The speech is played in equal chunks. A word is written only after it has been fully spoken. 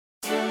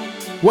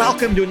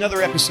Welcome to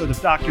another episode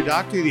of Dr.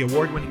 Doctor, the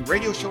award-winning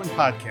radio show and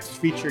podcast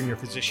featuring your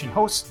physician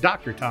hosts,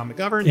 Dr. Tom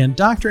McGovern and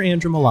Dr.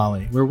 Andrew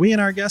Mullally, where we and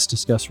our guests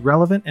discuss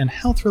relevant and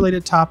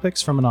health-related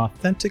topics from an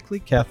authentically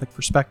Catholic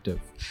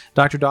perspective.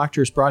 Dr.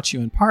 Doctor is brought to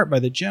you in part by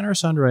the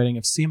generous underwriting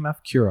of CMF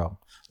Curo.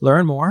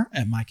 Learn more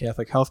at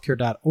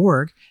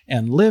mycatholichealthcare.org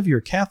and live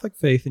your Catholic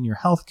faith in your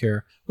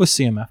healthcare with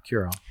CMF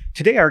Curo.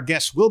 Today, our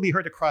guests will be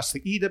heard across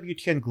the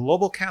EWTN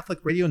Global Catholic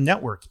Radio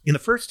Network. In the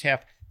first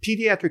half,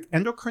 pediatric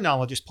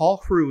endocrinologist Paul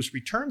Cruz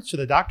returns to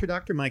the Dr.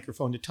 Doctor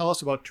microphone to tell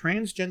us about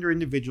transgender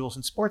individuals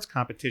in sports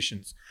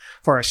competitions.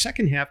 For our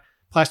second half,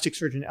 plastic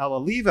surgeon Al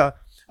Oliva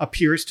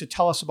appears to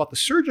tell us about the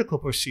surgical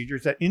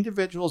procedures that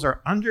individuals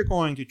are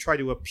undergoing to try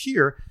to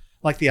appear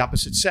like the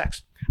opposite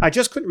sex. I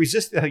just couldn't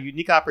resist the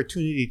unique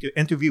opportunity to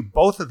interview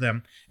both of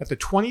them at the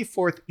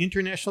 24th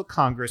International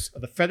Congress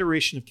of the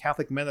Federation of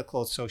Catholic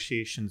Medical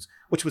Associations,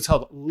 which was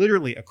held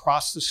literally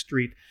across the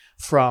street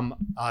from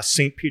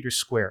St. Peter's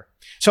Square.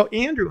 So,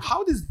 Andrew,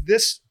 how does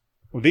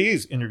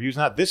these interviews,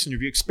 not this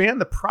interview,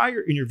 expand the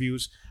prior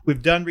interviews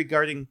we've done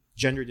regarding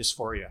gender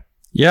dysphoria?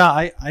 Yeah,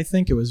 I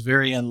think it was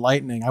very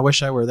enlightening. I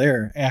wish I were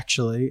there,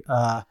 actually.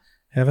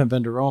 Haven't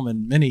been to Rome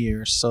in many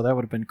years, so that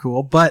would have been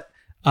cool. But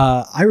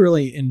I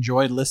really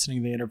enjoyed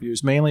listening to the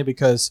interviews, mainly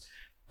because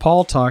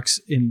Paul talks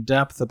in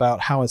depth about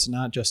how it's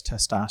not just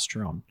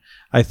testosterone.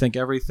 I think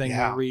everything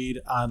you read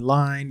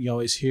online, you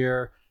always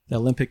hear the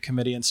Olympic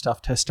Committee and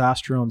stuff,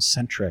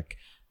 testosterone-centric.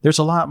 There's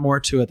a lot more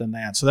to it than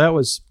that. So that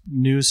was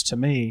news to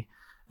me.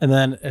 And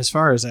then as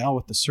far as Al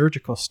with the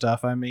surgical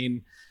stuff, I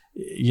mean,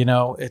 you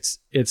know, it's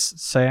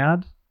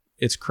sad.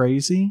 It's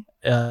crazy.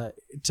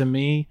 To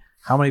me,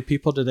 how many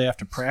people do they have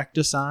to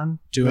practice on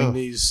doing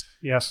these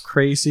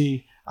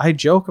crazy... I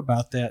joke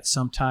about that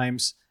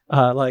sometimes,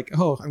 like,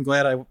 oh, I'm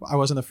glad I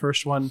wasn't the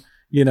first one,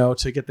 you know,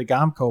 to get the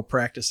Gomco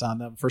practice on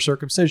them for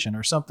circumcision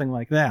or something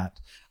like that.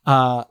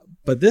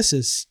 But this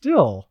is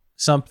still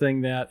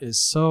something that is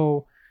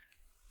so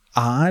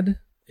odd,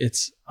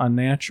 it's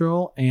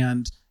unnatural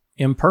and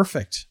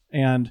imperfect.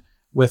 And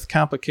with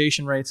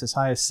complication rates as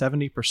high as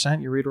 70%,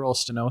 urethral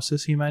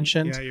stenosis, he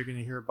mentioned. Yeah, you're going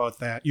to hear about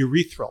that.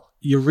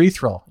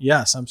 Urethral.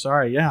 Yes, I'm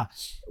sorry. Yeah.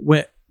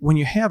 When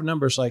you have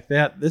numbers like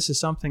that, this is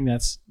something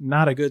that's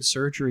not a good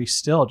surgery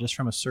still, just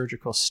from a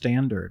surgical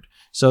standard.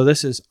 So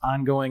this is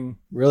ongoing,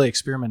 really,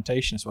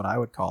 experimentation is what I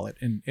would call it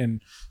in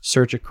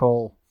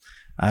surgical,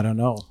 I don't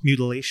know.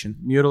 Mutilation.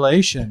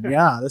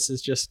 Yeah, this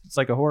is just, it's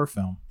like a horror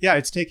film. Yeah,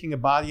 it's taking a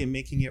body and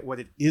making it what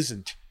it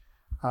isn't,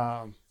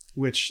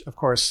 which, of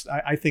course,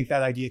 I think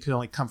that idea could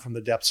only come from the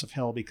depths of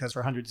hell, because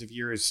for hundreds of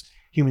years,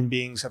 human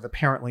beings have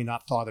apparently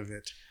not thought of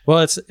it. Well,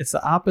 it's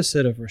the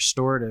opposite of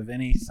restorative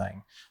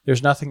anything.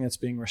 There's nothing that's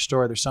being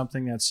restored. There's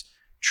something that's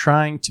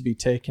trying to be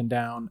taken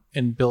down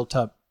and built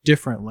up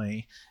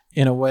differently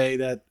in a way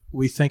that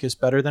we think is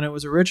better than it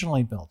was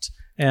originally built.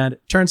 And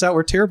it turns out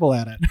we're terrible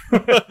at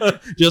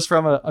it, just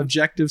from an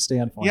objective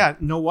standpoint. Yeah,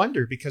 no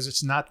wonder, because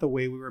it's not the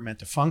way we were meant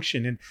to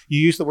function. And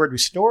you use the word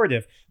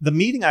restorative. The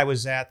meeting I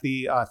was at,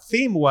 the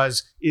theme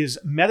is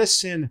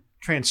medicine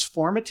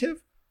transformative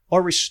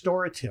or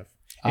restorative?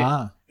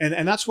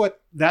 And that's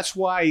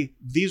why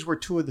these were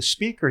two of the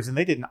speakers, and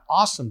they did an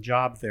awesome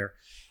job there.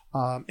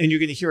 And you're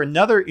going to hear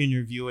another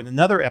interview in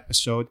another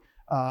episode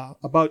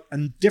about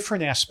a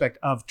different aspect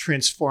of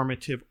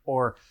transformative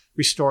or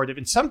restorative.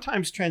 And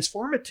sometimes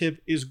transformative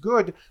is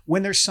good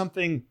when there's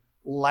something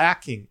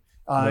lacking.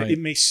 Right. It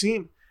may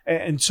seem,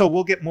 and so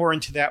we'll get more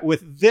into that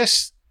with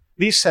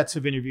these sets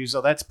of interviews,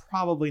 though that's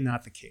probably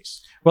not the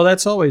case. Well,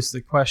 that's always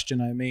the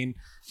question. I mean,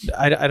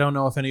 I don't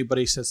know if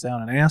anybody sits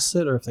down and asks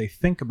it or if they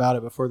think about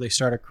it before they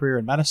start a career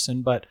in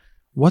medicine, but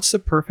what's the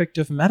purpose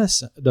of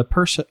medicine? The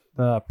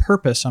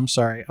purpose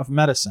of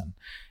medicine?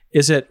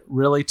 Is it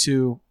really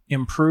to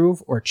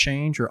improve or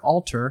change or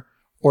alter,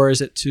 or is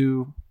it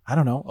to, I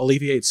don't know,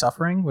 alleviate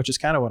suffering, which is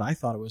kind of what I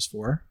thought it was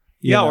for.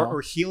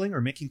 Or healing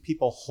or making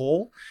people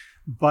whole,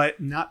 but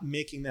not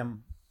making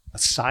them a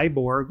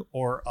cyborg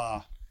or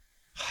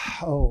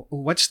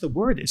what's the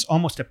word? It's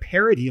almost a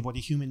parody of what a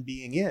human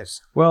being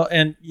is. Well,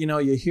 and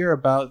you hear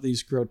about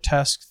these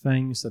grotesque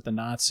things that the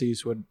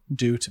Nazis would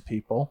do to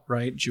people,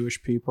 right?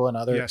 Jewish people and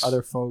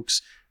other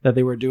folks that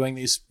they were doing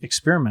these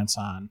experiments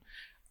on.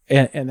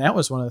 And that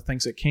was one of the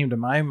things that came to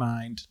my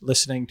mind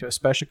listening to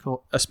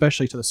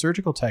especially to the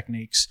surgical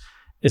techniques,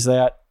 is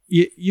that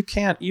you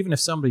can't, even if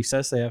somebody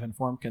says they have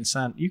informed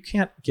consent, you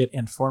can't get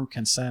informed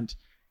consent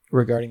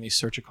regarding these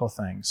surgical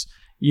things.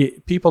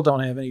 People don't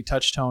have any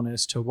touch tone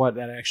as to what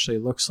that actually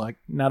looks like,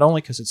 not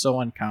only because it's so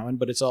uncommon,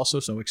 but it's also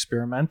so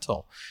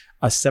experimental.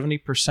 A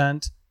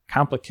 70%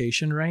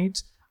 complication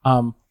rate.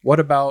 What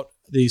about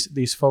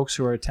these folks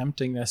who are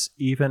attempting this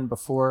even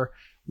before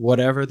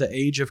whatever the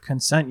age of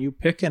consent? You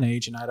pick an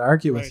age and I'd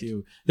argue with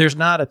you. There's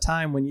not a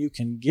time when you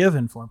can give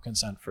informed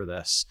consent for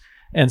this.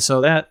 And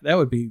so that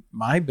would be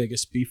my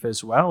biggest beef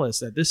as well, is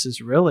that this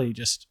is really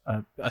just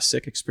a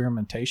sick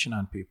experimentation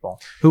on people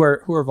who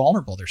are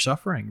vulnerable. They're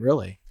suffering,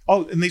 really.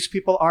 Oh, and these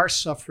people are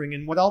suffering.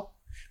 And what all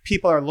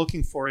people are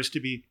looking for is to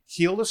be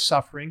healed of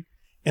suffering,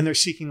 and they're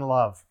seeking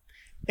love.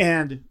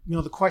 And,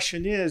 the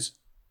question is,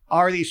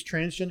 are these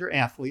transgender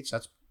athletes,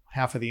 that's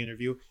half of the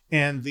interview,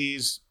 and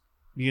these,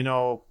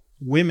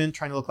 women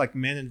trying to look like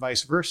men and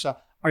vice versa,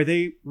 are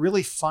they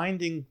really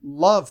finding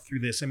love through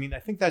this? I mean, I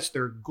think that's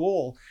their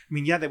goal. I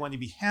mean, yeah, they want to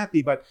be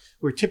happy, but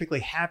we're typically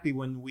happy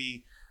when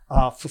we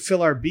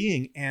fulfill our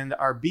being, and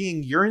our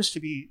being yearns to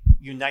be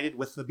united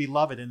with the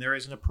beloved, and there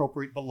is an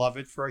appropriate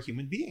beloved for a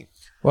human being.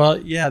 Well,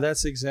 yeah,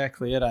 that's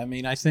exactly it. I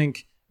mean, I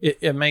think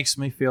it makes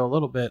me feel a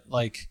little bit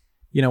like,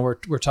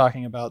 we're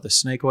talking about the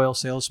snake oil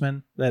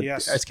salesman that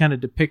it's kind of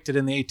depicted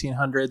in the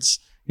 1800s,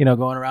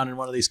 going around in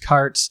one of these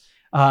carts.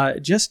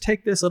 Just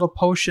take this little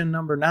potion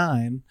number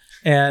 9,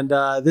 and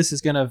this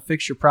is going to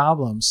fix your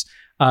problems.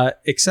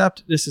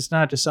 Except this is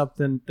not just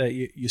something that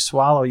you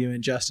swallow, you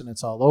ingest, and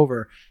it's all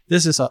over.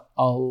 This is a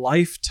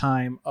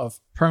lifetime of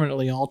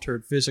permanently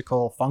altered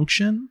physical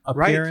function,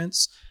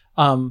 appearance.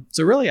 Right.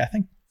 So really, I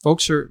think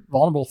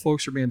vulnerable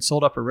folks are being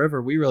sold up a river.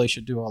 We really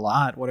should do a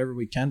lot, whatever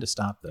we can, to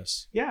stop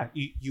this. Yeah,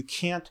 you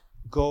can't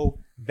go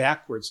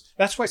backwards.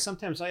 That's why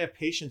sometimes I have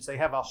patients, they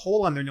have a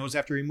hole on their nose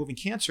after removing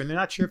cancer, and they're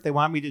not sure if they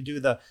want me to do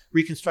the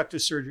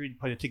reconstructive surgery to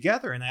put it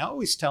together. And I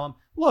always tell them,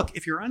 look,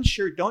 if you're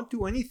unsure, don't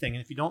do anything.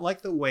 And if you don't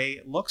like the way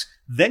it looks,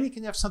 then you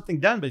can have something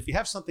done. But if you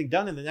have something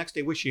done and the next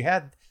day wish you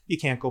had, you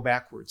can't go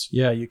backwards.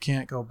 Yeah, you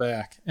can't go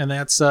back. And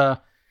that's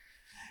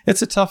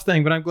it's a tough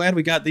thing, but I'm glad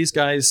we got these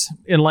guys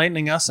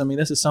enlightening us. I mean,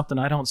 this is something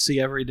I don't see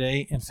every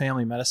day in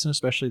family medicine,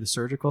 especially the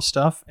surgical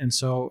stuff. And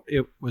so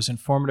it was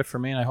informative for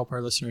me, and I hope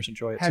our listeners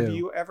enjoy it too. Have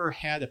you ever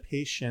had a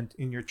patient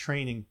in your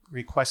training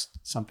request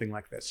something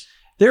like this?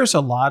 There's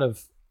a lot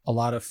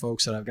of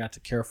folks that I've got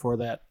to care for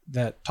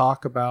that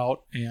talk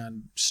about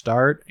and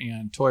start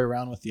and toy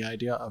around with the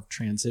idea of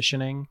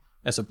transitioning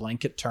as a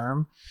blanket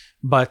term.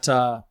 But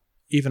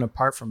even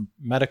apart from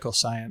medical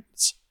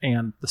science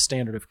and the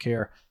standard of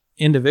care,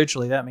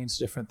 individually, that means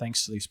different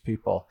things to these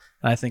people.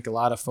 And I think a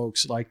lot of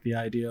folks like the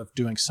idea of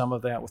doing some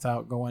of that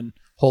without going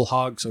whole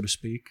hog, so to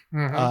speak.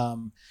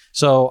 Mm-hmm.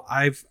 So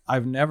I've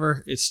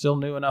never, it's still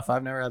new enough,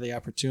 I've never had the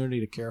opportunity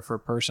to care for a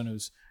person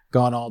who's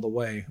gone all the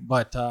way.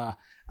 But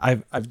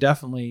I've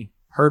definitely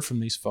heard from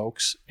these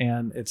folks,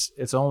 and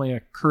it's only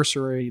a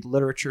cursory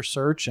literature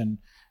search and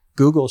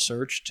Google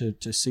search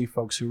to see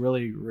folks who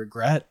really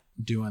regret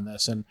doing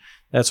this. And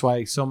that's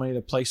why so many of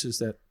the places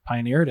that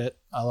pioneered it,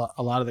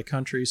 a lot of the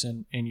countries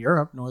in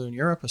Europe, Northern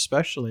Europe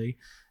especially,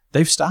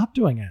 they've stopped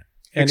doing it.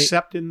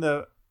 Except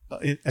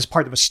as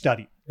part of a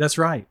study. That's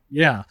right.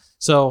 Yeah.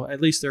 So at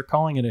least they're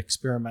calling it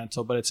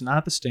experimental, but it's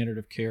not the standard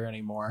of care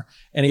anymore.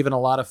 And even a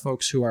lot of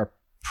folks who are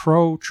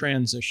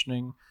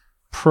pro-transitioning,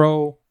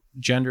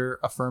 pro-gender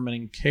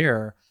affirming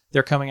care,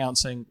 they're coming out and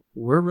saying,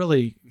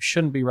 we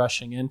shouldn't be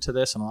rushing into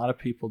this. And a lot of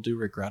people do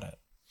regret it.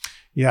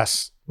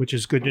 Yes, which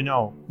is good to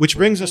know. Which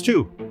brings us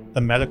to the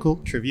medical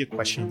trivia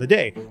question of the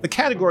day. The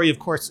category, of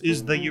course,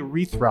 is the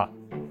urethra.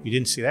 You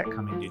didn't see that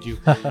coming, did you?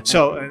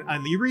 So,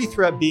 and the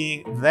urethra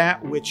being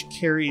that which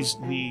carries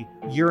the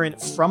urine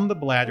from the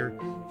bladder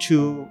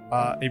to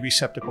a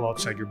receptacle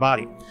outside your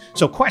body.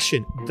 So,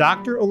 question,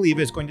 Dr.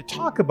 Oliva is going to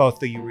talk about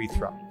the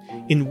urethra.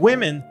 In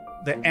women,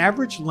 the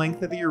average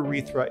length of the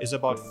urethra is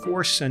about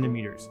 4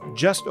 centimeters,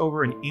 just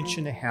over 1.5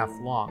 inches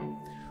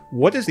long.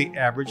 What is the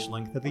average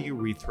length of the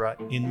urethra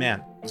in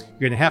men?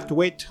 You're going to have to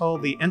wait till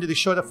the end of the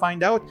show to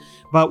find out,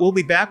 but we'll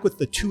be back with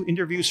the 2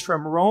 interviews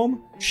from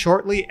Rome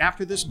shortly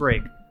after this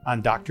break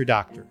on Dr.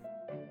 Doctor.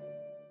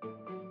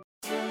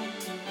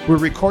 We're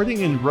recording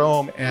in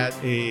Rome at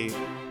a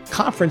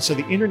conference of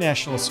the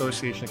International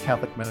Association of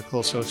Catholic Medical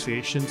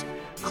Associations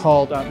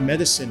called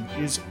Medicine.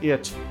 Is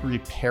it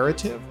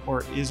reparative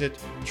or is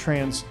it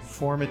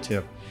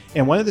transformative?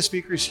 And one of the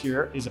speakers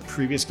here is a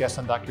previous guest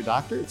on Dr.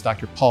 Doctor. It's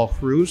Dr. Paul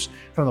Hrus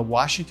from the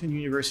Washington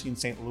University in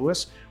St.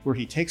 Louis, where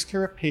he takes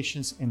care of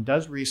patients and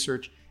does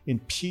research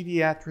in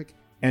pediatric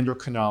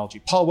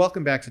endocrinology. Paul,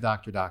 welcome back to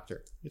Dr.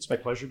 Doctor. It's my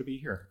pleasure to be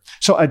here.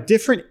 So a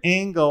different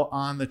angle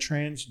on the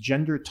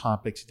transgender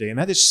topic today, and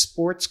that is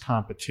sports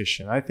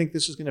competition. I think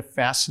this is going to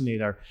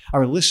fascinate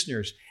our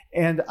listeners.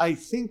 And I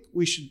think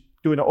we should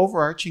do an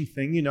overarching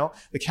thing.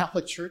 The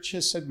Catholic Church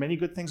has said many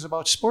good things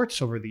about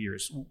sports over the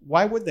years.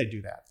 Why would they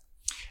do that?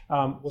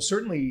 Well,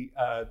 certainly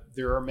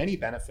there are many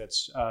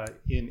benefits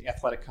in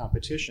athletic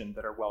competition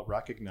that are well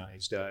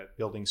recognized.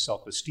 Building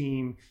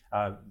self-esteem,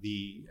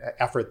 the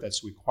effort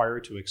that's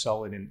required to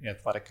excel in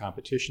athletic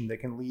competition that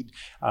can lead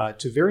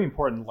to very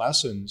important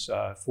lessons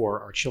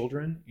for our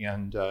children,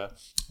 and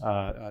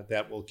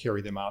that will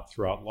carry them out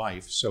throughout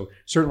life. So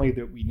certainly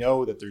that we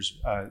know that there's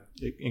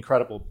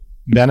incredible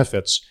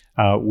benefits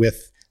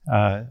with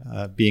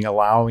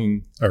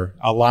allowing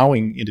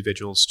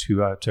individuals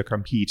to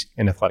compete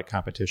in athletic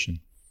competition.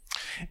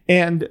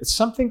 And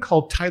something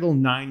called Title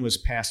IX was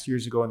passed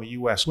years ago in the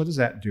U.S. What does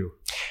that do?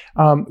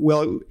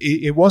 Well,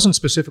 it wasn't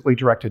specifically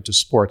directed to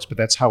sports, but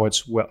that's how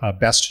it's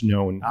best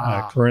known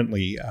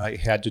currently. It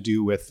had to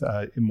do with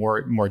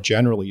more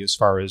generally as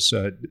far as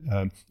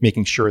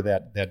making sure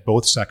that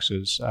both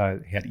sexes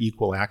had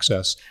equal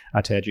access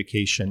to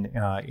education,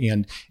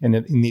 and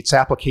in its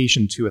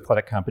application to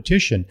athletic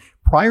competition.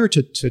 Prior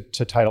to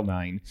Title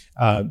IX,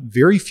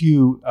 very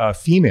few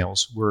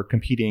females were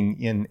competing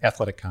in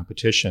athletic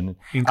competition.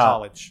 In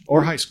college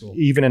or high school.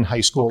 Even in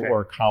high school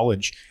or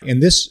college.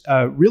 And this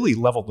really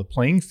leveled the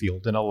playing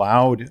field and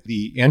allowed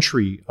the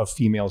entry of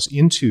females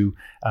into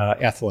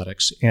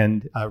athletics,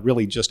 and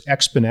really just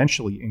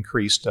exponentially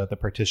increased the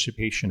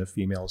participation of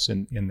females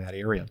in that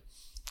area.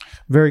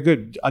 Very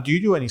good. Do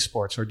you do any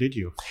sports, or did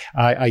you?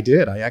 I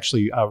did. I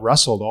actually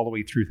wrestled all the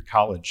way through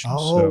college.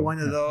 One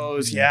of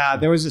those. Yeah.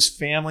 There was this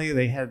family.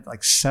 They had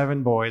like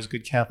 7 boys,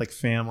 good Catholic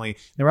family.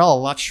 They were all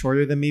a lot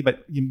shorter than me,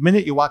 but the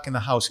minute you walk in the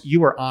house, you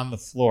were on the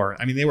floor.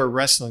 I mean, they were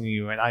wrestling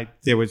you, and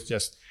there was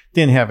just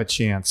didn't have a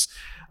chance.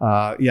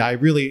 I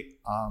really.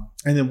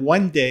 And then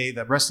one day,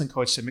 the wrestling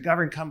coach said,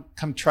 "McGovern,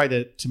 come try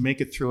to make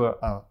it through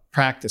a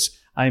practice."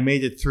 I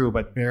made it through,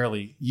 but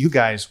barely. You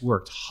guys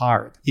worked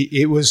hard.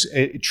 It was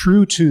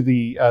true to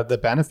the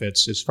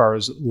benefits as far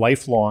as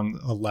lifelong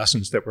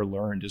lessons that were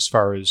learned, as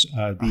far as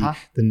the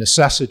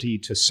necessity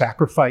to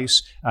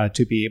sacrifice,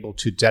 to be able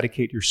to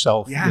dedicate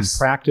yourself in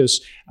practice,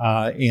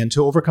 and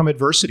to overcome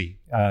adversity.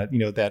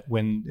 That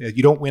when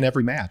you don't win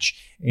every match,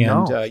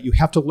 and you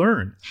have to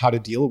learn how to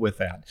deal with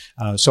that.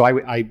 So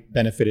I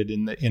benefited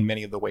in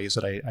many of the ways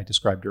that I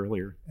described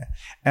earlier.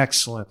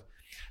 Excellent.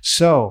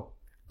 So,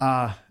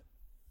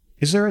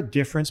 is there a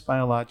difference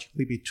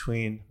biologically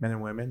between men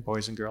and women,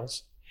 boys and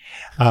girls?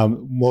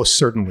 Most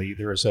certainly,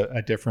 there is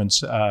a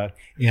difference,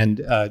 and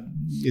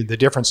the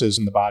differences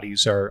in the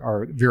bodies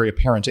are very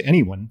apparent to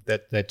anyone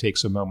that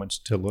takes a moment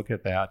to look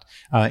at that.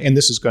 And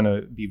this is going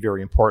to be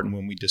very important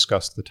when we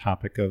discuss the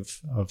topic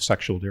of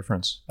sexual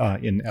difference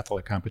in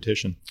athletic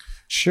competition.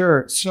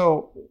 Sure.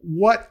 So,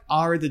 what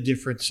are the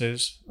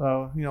differences?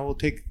 We'll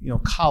take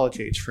college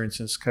age, for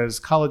instance, because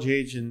college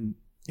age in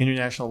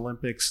International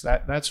Olympics,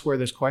 that's where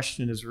this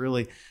question has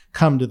really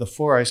come to the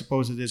fore. I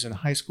suppose it is in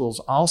high schools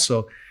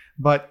also.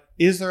 But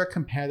is there a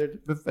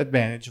competitive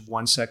advantage of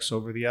one sex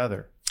over the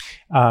other?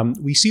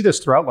 We see this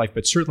throughout life,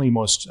 but certainly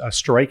most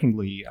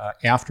strikingly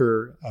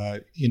after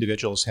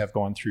individuals have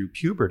gone through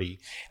puberty.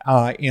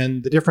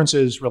 And the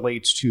differences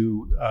relate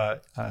to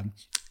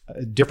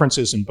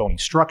differences in bony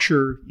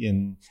structure,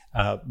 in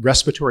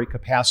respiratory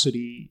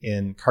capacity,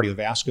 in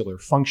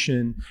cardiovascular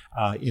function,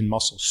 in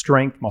muscle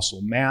strength,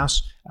 muscle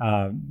mass.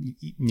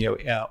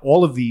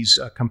 All of these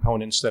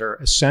components that are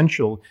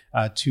essential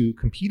to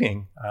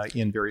competing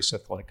in various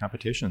athletic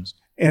competitions.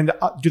 And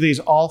do these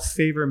all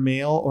favor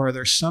male, or are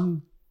there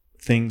some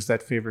things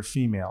that favor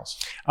females?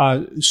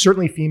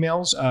 Certainly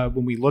females.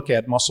 When we look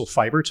at muscle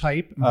fiber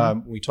type,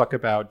 when we talk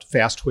about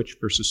fast twitch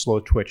versus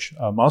slow twitch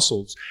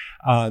muscles,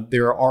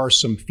 there are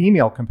some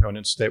female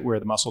components where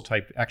the muscle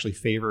type actually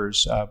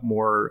favors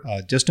more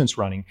distance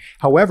running.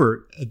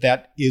 However,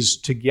 that is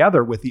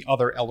together with the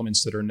other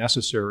elements that are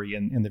necessary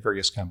in the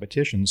various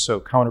competitions. So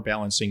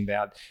counterbalancing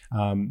that,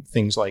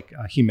 things like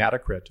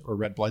hematocrit or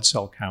red blood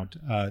cell count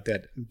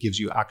that gives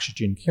you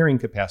oxygen carrying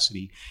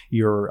capacity,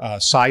 your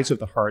size of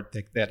the heart,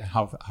 that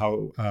how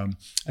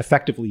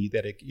effectively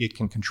that it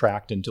can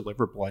contract and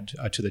deliver blood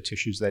to the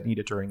tissues that need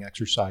it during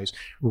exercise,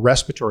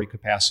 respiratory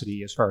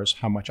capacity as far as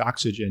how much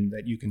oxygen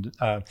that you can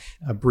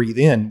breathe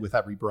in with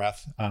every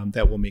breath,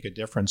 that will make a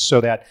difference.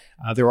 So that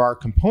there are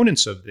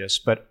components of this,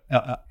 but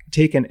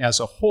taken as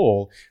a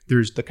whole,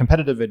 there's the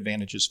competitive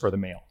advantages for the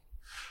male.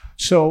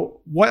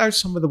 So what are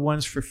some of the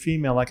ones for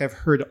female? Like I've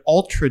heard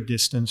ultra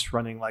distance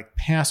running, like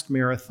past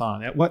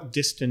marathon. At what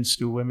distance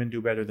do women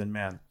do better than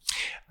men?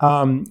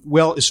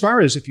 Well, as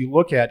far as if you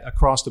look at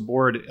across the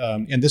board,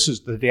 and this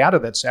is the data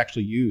that's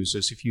actually used,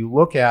 is if you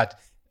look at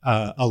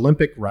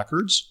Olympic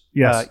records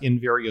in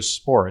various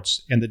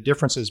sports and the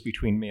differences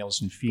between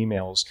males and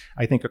females,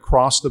 I think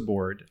across the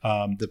board,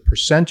 the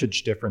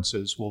percentage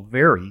differences will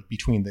vary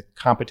between the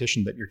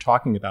competition that you're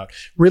talking about,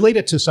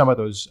 related to some of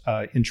those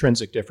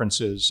intrinsic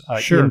differences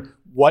in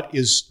what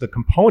is the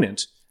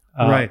component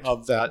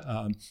of that,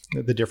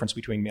 the difference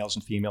between males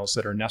and females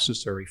that are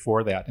necessary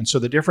for that. And so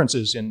the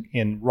differences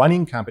in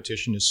running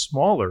competition is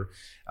smaller,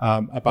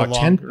 about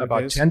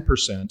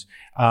 10%.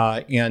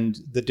 And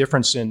the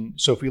difference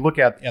so if we look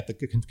at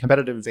the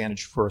competitive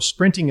advantage for a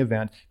sprinting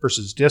event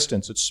versus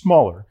distance, it's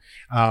smaller,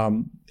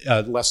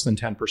 less than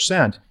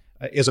 10%.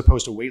 As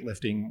opposed to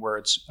weightlifting, where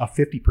it's a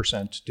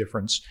 50%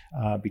 difference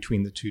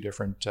between the two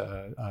different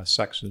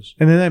sexes.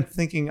 And then I'm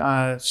thinking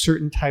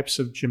certain types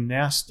of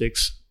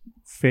gymnastics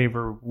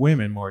favor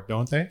women more,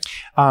 don't they?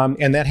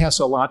 And that has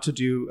a lot to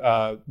do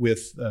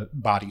with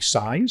body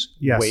size,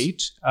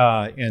 weight,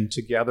 and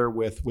together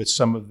with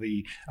some of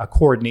the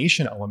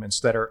coordination elements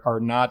that are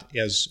not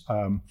as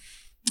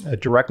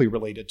directly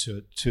related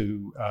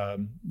to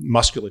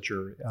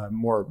musculature,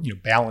 more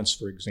balance,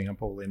 for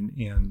example,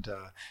 and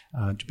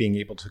to being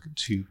able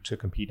to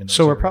compete in those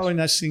So we're areas. probably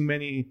not seeing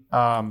many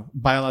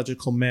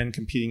biological men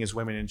competing as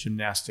women in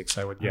gymnastics,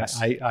 I would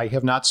guess. I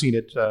have not seen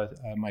it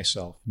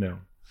myself, no.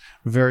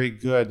 Very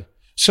good.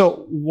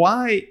 So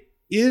why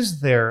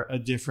is there a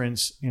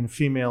difference in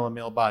female and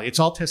male body? It's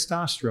all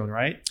testosterone,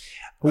 right?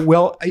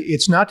 Well,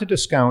 it's not to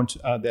discount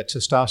that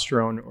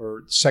testosterone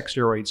or sex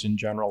steroids in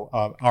general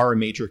are a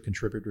major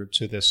contributor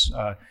to this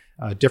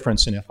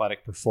difference in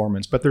athletic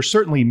performance, but there's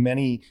certainly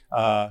many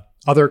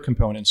other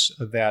components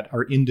that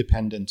are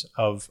independent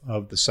of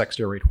the sex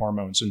steroid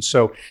hormones. And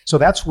so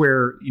that's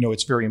where,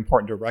 it's very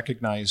important to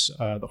recognize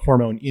the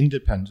hormone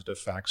independent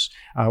effects,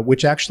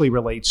 which actually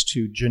relates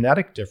to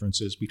genetic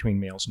differences between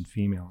males and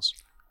females.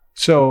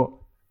 So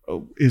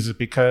is it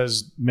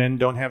because men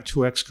don't have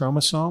two X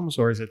chromosomes,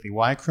 or is it the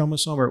Y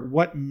chromosome, or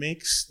what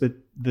makes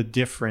the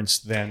difference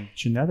then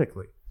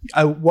genetically?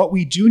 What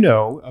we do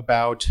know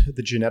about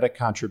the genetic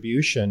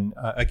contribution,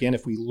 again,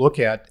 if we look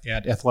at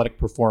athletic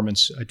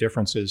performance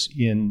differences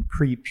in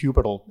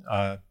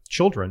pre-pubertal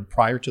children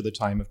prior to the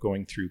time of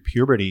going through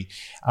puberty,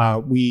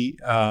 we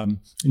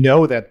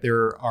know that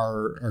there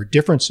are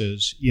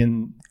differences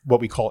in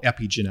what we call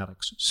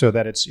epigenetics, so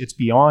that it's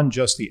beyond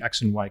just the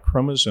X and Y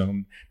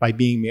chromosome. By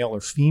being male or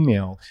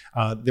female,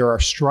 there are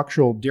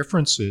structural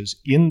differences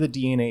in the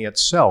DNA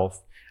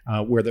itself,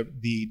 where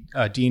the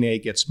DNA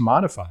gets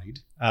modified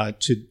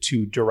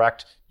to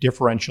direct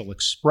differential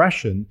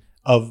expression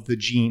of the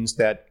genes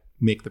that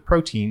make the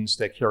proteins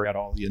that carry out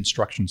all the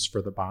instructions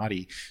for the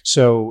body.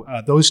 So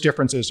those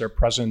differences are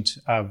present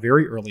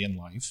very early in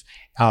life.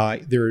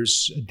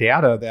 There's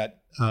data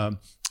that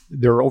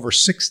there are over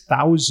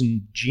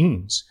 6,000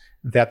 genes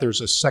that there's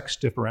a sex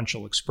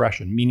differential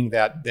expression, meaning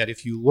that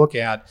if you look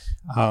at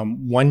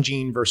one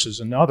gene versus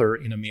another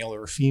in a male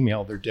or a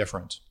female, they're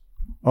different.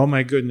 Oh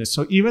my goodness.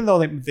 So even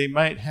though they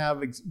might have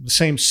the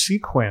same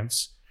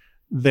sequence,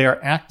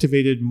 they're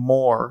activated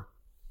more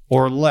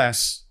or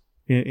less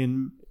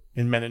in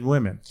men and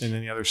women than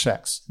any other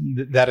sex.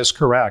 That is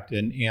correct,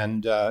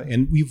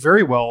 and we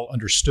very well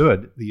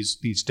understood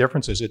these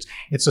differences.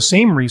 It's the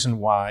same reason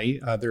why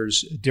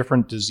there's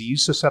different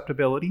disease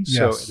susceptibility.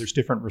 Yes. So there's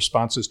different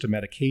responses to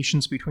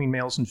medications between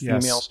males and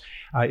females.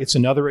 Yes. It's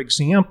another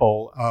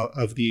example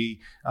of the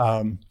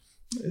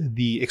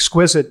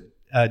exquisite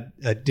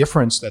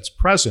difference that's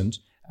present.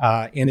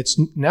 And it's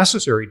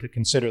necessary to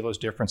consider those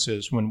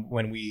differences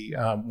when we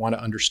want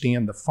to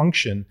understand the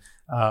function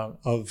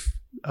of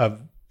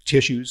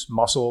tissues,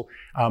 muscle.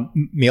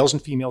 Males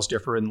and females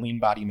differ in lean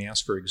body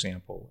mass, for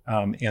example.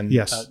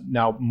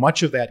 Now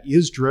much of that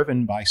is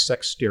driven by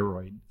sex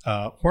steroid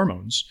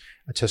hormones,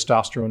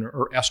 testosterone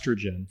or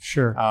estrogen.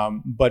 Sure.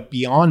 But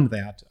beyond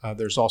that,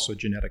 there's also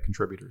genetic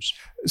contributors.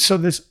 So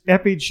this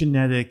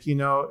epigenetic,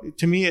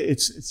 to me,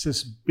 it's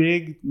this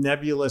big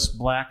nebulous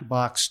black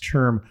box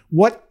term.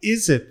 What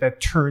is it that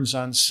turns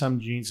on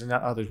some genes and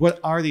not others? What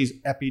are these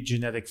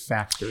epigenetic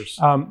factors?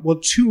 Well,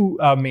 two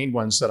main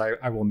ones that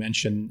I will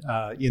mention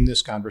in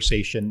this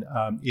conversation.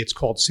 It's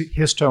called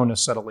histone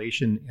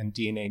acetylation and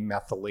DNA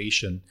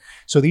methylation.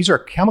 So these are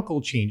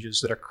chemical changes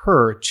that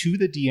occur to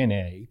the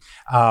DNA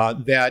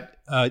that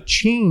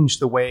change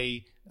the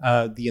way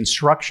the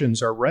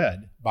instructions are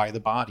read by the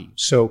body.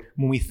 So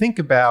when we think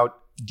about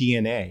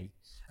DNA,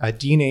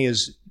 DNA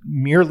is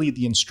merely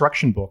the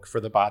instruction book for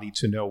the body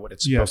to know what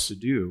it's supposed to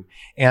do.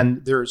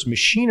 And there's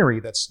machinery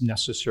that's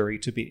necessary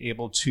to be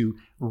able to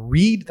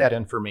read that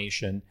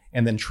information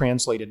and then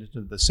translate it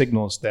into the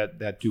signals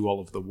that do all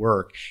of the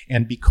work.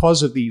 And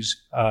because of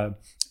these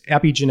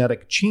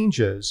epigenetic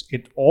changes,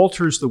 it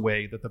alters the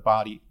way that the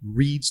body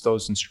reads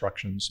those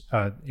instructions.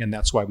 And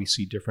that's why we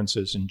see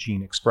differences in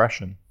gene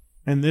expression.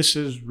 And this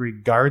is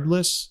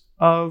regardless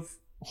of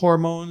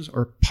hormones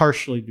or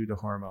partially due to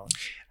hormones?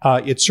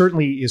 It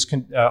certainly is.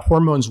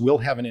 Hormones will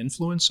have an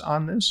influence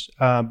on this,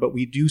 but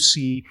we do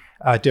see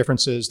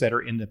differences that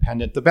are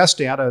independent. The best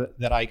data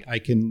that I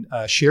can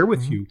share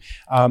with you,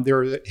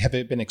 there have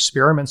been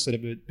experiments that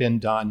have been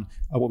done,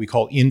 what we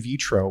call in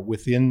vitro,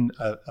 within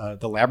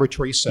the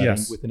laboratory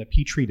setting, within a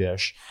petri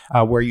dish,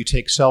 where you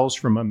take cells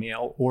from a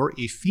male or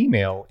a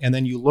female, and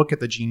then you look at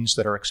the genes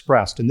that are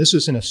expressed. And this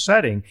is in a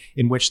setting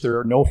in which there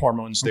are no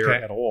hormones there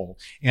at all.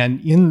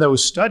 And in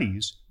those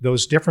studies,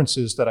 those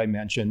differences that I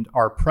mentioned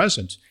are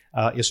present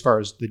as far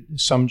as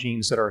some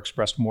genes that are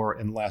expressed more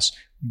and less,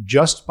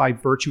 just by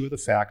virtue of the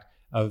fact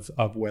of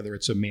whether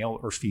it's a male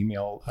or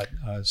female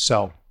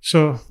cell.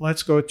 So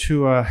let's go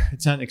to,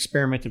 it's not an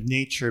experiment of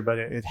nature, but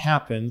it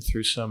happened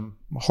through some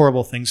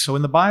horrible things. So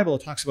in the Bible,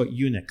 it talks about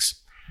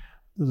eunuchs.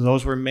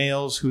 Those were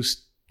males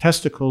whose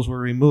testicles were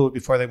removed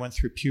before they went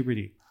through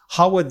puberty.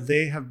 How would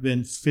they have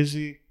been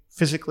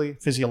physically,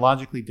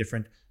 physiologically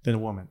different than a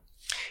woman?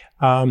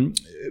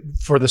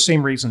 For the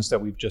same reasons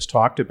that we've just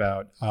talked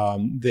about,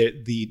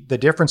 the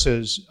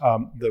differences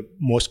that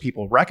most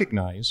people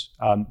recognize,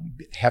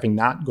 having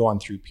not gone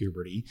through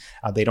puberty,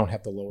 they don't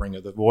have the lowering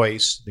of the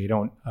voice, they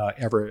don't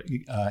ever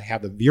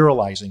have the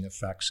virilizing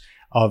effects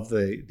of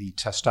the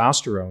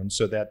testosterone,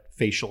 so that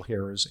facial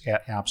hair is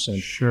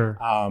absent. Sure.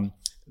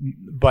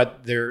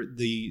 But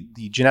the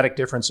genetic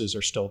differences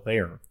are still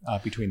there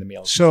between the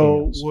males and So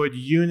females. would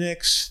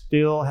eunuchs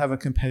still have a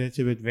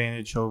competitive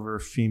advantage over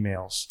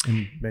females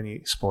in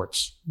many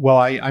sports? Well,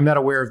 I'm not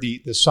aware of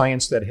the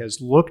science that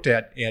has looked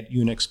at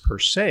eunuchs per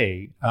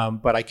se,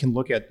 but I can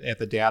look at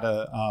the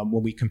data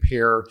when we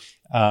compare,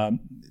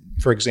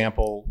 for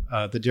example,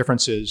 the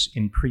differences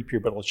in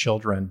prepubertal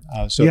children.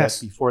 So Yes.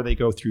 that before they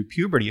go through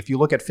puberty, if you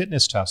look at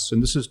fitness tests,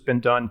 and this has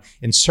been done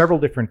in several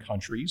different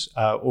countries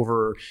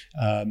over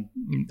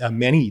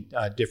many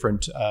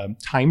different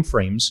time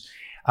frames,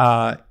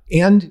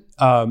 and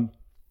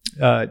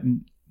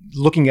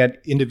looking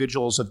at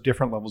individuals of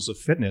different levels of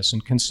fitness,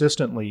 and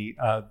consistently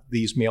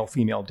these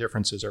male-female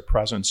differences are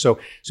present. So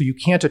you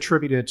can't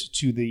attribute it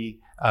to the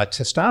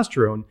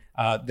testosterone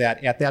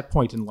that at that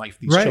point in life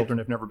these Right. children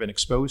have never been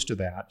exposed to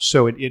that.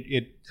 So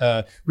it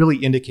really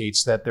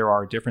indicates that there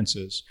are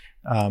differences.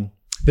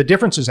 The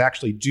differences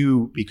actually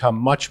do become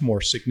much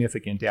more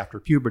significant after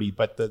puberty,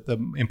 but the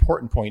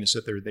important point is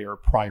that they're there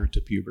prior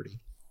to puberty.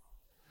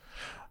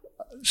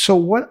 So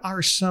what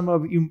are some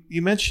of you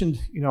mentioned,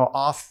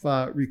 off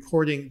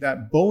recording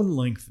that bone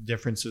length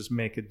differences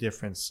make a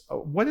difference.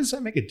 What does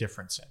that make a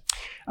difference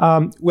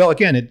in? Well,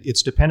 again,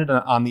 it's dependent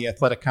on the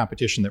athletic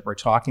competition that we're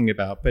talking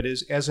about. But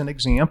as an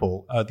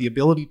example, the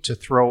ability to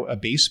throw a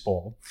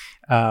baseball,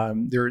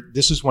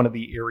 this is one of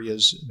the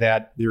areas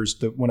that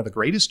there's one of the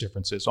greatest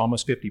differences,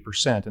 almost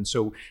 50%. And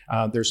so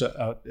there's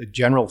a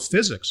general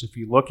physics. If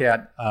you look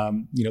at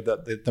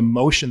the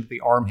motion that the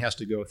arm has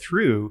to go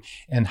through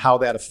and how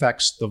that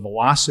affects the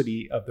velocity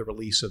of the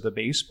release of the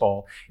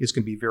baseball, is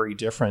going to be very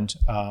different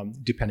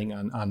depending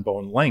on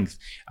bone length.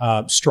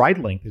 Stride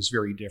length is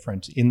very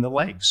different in the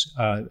legs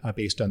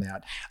based on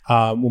that.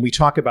 When we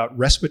talk about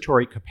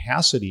respiratory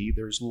capacity,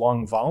 there's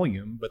lung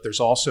volume, but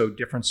there's also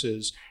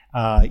differences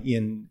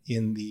in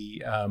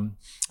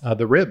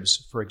the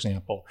ribs, for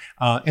example.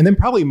 And then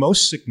probably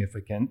most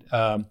significant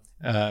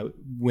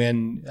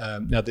when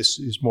now this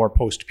is more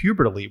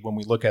post-pubertally, when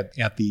we look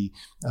at the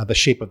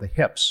shape of the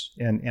hips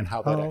and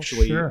how that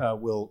actually sure.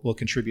 will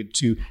contribute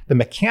to the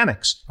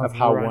mechanics of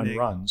how running.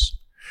 one runs.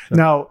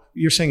 Now,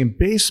 you're saying in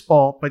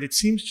baseball, but it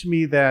seems to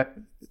me that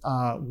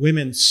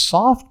women's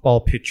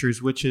softball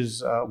pitchers, which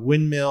is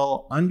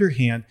windmill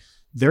underhand,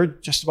 they're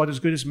just about as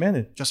good as men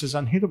and just as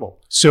unhittable.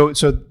 So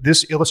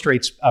this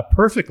illustrates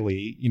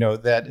perfectly,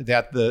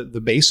 that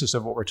the basis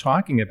of what we're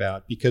talking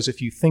about. Because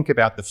if you think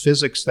about the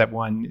physics that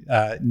one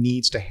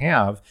needs to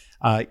have,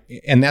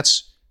 and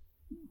that's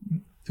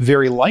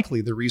very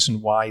likely the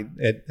reason why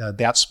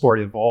that sport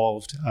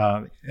evolved,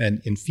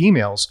 and in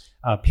females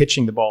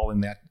pitching the ball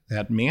in that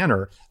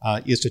manner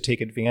is to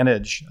take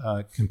advantage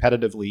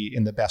competitively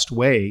in the best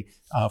way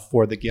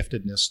for the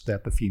giftedness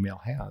that the female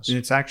has. And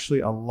it's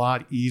actually a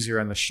lot easier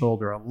on the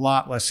shoulder, a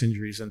lot less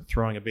injuries than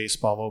throwing a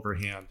baseball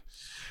overhand.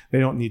 They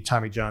don't need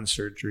Tommy John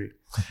surgery.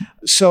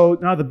 So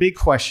now the big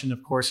question,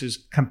 of course,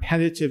 is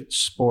competitive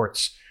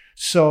sports.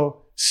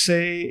 So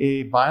say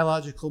a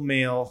biological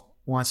male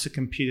wants to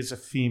compete as a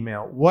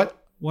female. What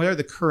are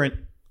the current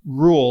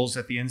rules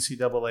that the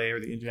NCAA or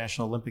the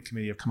International Olympic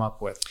Committee have come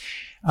up with?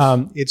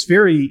 It's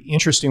very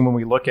interesting when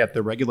we look at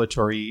the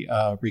regulatory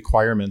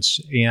requirements,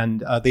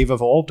 and they've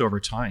evolved over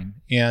time.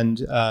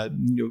 And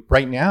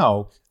right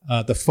now,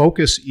 the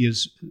focus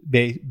is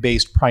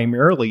based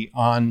primarily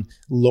on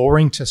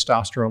lowering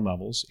testosterone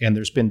levels, and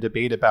there's been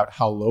debate about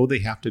how low they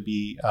have to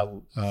be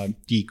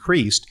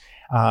decreased.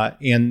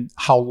 And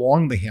how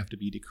long they have to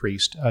be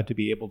decreased to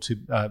be able to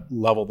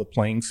level the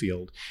playing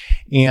field.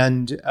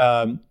 And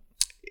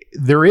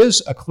there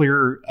is a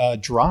clear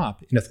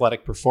drop in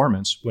athletic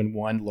performance when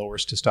one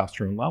lowers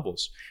testosterone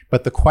levels.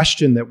 But the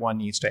question that one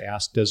needs to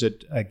ask, does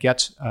it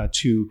get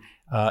to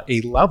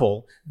a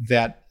level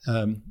that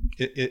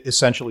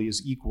essentially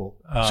is equal?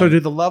 So do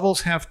the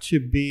levels have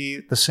to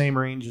be the same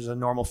range as a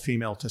normal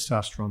female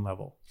testosterone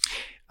level?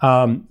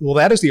 Well,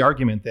 that is the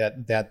argument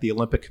that the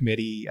Olympic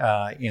Committee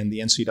and the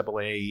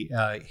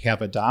NCAA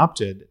have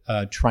adopted,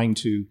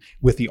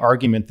 with the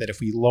argument that if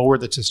we lower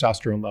the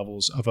testosterone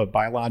levels of a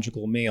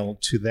biological male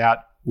to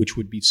that which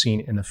would be seen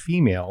in a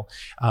female,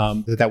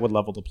 that would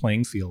level the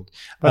playing field.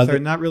 But they're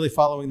not really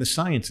following the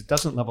science. It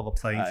doesn't level the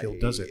playing field,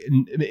 does it?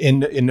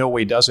 In no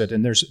way does it.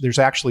 And there's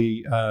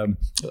actually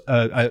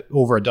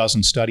over a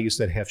dozen studies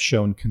that have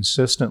shown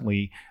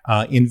consistently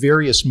in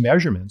various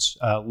measurements,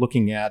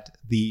 looking at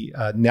the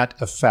net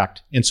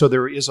effect. And so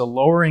there is a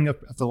lowering of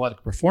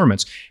athletic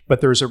performance,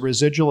 but there's a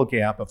residual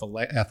gap of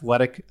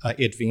athletic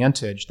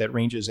advantage that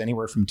ranges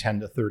anywhere from 10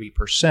 to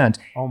 30%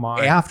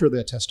 after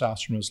the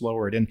testosterone is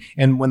lowered.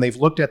 And when they've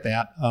looked at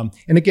that,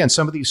 and again,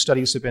 some of these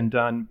studies have been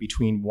done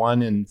between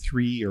 1 and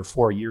 3 or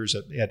 4 years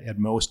at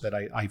most that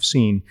I've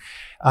seen,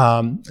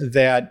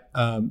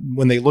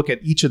 when they look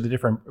at each of the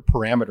different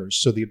parameters,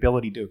 so the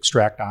ability to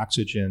extract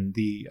oxygen,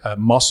 the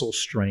muscle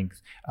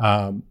strength,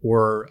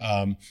 or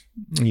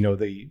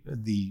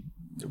the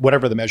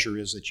whatever the measure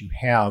is that you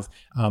have,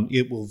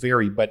 it will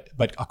vary. But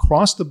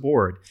across the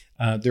board,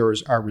 there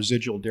are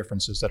residual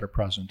differences that are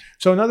present.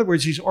 So in other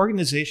words, these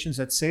organizations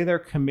that say they're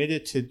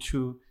committed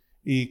to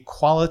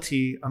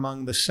equality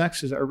among the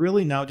sexes are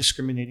really now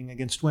discriminating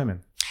against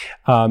women.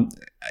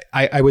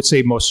 I would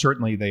say most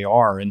certainly they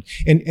are. And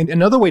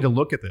another way to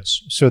look at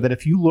this, so that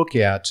if you look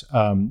at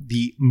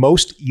the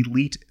most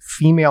elite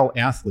female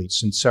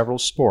athletes in several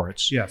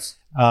sports, yes,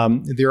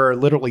 there are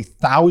literally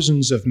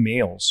thousands of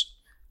males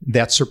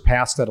that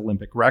surpass that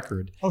Olympic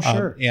record. Oh,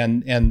 sure.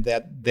 And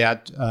that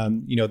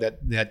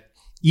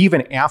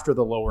even after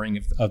the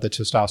lowering of the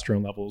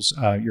testosterone levels,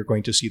 you're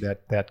going to see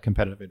that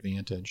competitive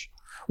advantage.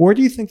 Where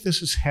do you think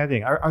this is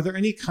heading? Are there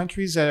any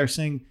countries that are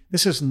saying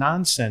this is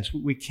nonsense?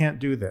 We can't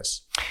do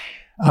this.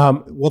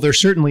 Well, they're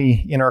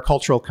certainly in our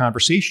cultural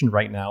conversation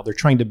right now. They're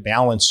trying to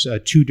balance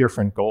two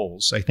different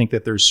goals. I think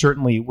that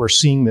we're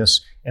seeing this,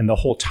 and the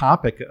whole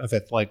topic of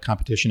athletic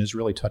competition is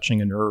really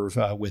touching a nerve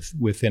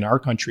within our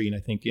country, and I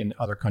think in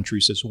other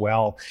countries as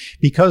well,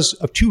 because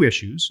of two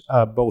issues: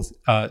 both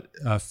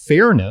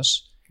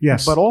fairness,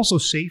 yes, but also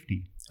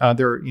safety.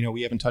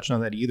 We haven't touched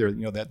on that either.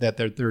 That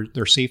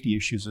there are safety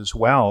issues as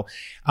well,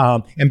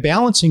 and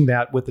balancing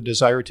that with the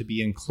desire to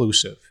be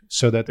inclusive,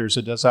 so that there's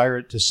a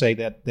desire to say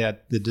that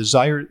the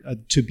desire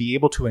to be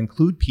able to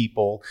include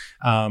people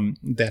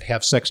that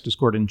have sex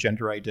discordant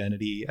gender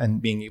identity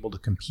and being able to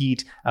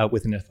compete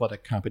within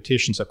athletic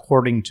competitions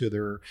according to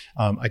their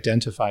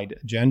identified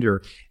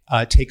gender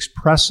takes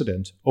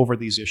precedent over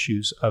these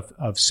issues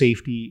of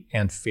safety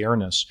and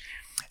fairness.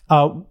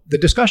 The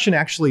discussion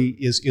actually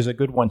is a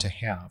good one to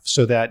have,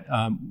 so that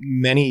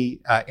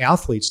many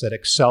athletes that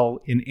excel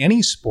in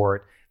any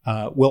sport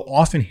will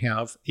often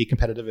have a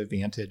competitive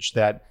advantage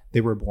that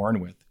they were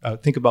born with.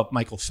 Think about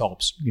Michael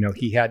Phelps.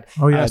 He had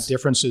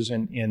differences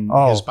in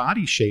his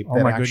body shape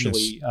that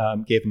actually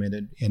gave him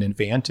an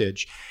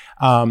advantage.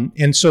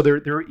 And so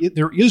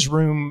there is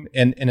room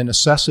and a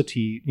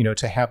necessity,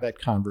 to have that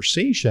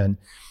conversation.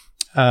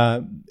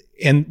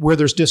 And where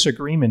there's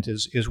disagreement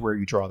is where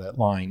you draw that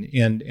line,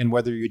 and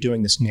whether you're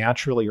doing this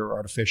naturally or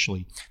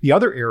artificially. The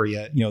other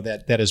area,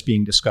 that is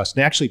being discussed,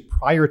 and actually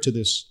prior to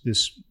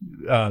this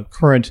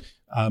current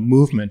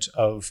movement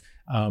of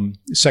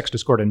sex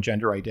discordant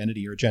gender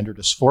identity or gender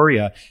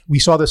dysphoria, we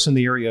saw this in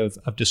the area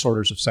of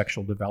disorders of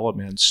sexual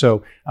development.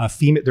 So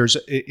there's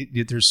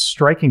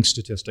striking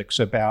statistics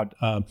about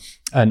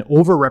an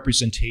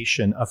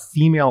overrepresentation of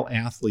female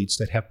athletes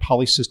that have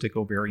polycystic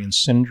ovarian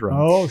syndrome.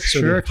 Oh,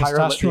 sure. So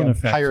testosterone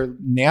effect. Higher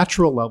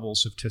natural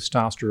levels of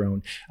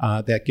testosterone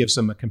that gives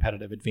them a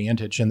competitive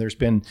advantage. And there's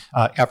been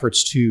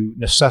efforts to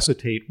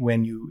necessitate,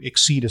 when you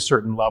exceed a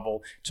certain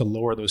level, to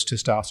lower those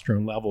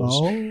testosterone levels.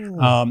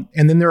 Oh.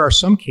 And then there are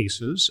some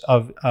cases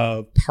of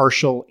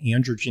partial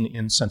androgen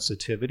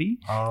insensitivity,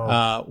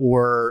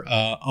 or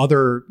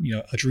other,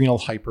 adrenal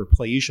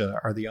hyperplasia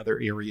are the other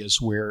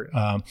areas where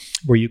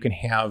you can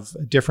have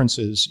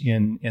differences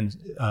in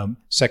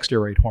sex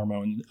steroid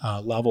hormone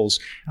levels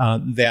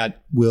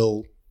that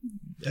will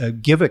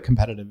give a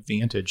competitive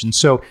advantage. And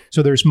so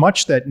there's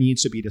much that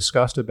needs to be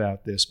discussed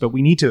about this, but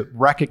we need to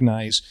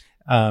recognize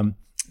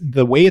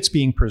the way it's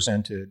being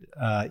presented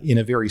in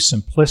a very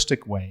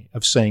simplistic way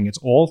of saying it's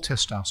all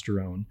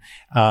testosterone,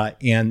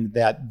 and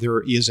that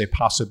there is a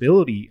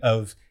possibility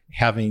of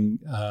having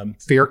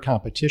fair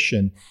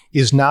competition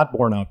is not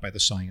borne out by the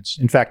science.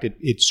 In fact,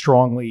 it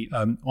strongly,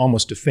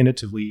 almost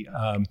definitively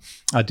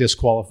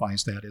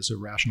disqualifies that as a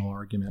rational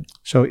argument.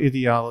 So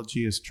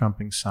ideology is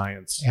trumping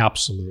science.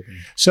 Absolutely.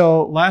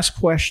 So last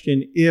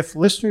question, if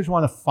listeners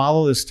want to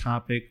follow this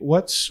topic,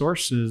 what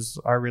sources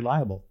are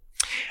reliable?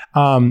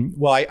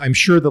 Well, I'm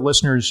sure the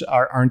listeners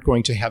aren't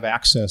going to have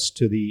access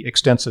to the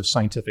extensive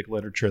scientific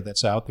literature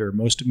that's out there.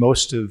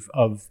 Most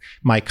of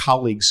my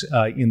colleagues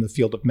in the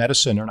field of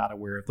medicine are not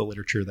aware of the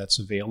literature that's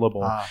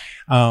available.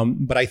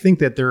 But I think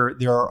that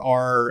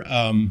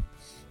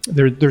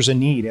there's a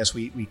need, as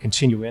we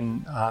continue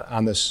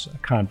on this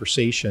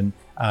conversation,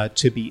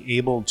 to be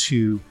able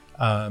to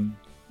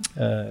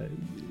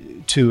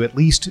at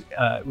least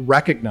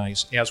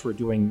recognize, as we're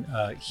doing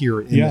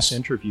here in this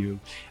interview,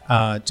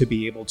 to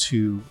be able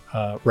to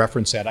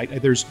reference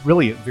that. There's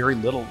really very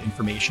little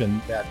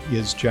information that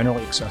is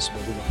generally accessible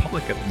to the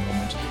public at the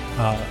moment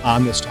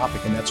on this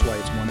topic, and that's why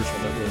it's wonderful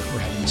that we're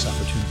having this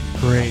opportunity.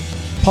 Great.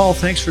 Paul,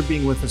 thanks for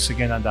being with us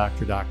again on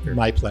Dr. Doctor.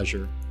 My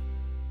pleasure.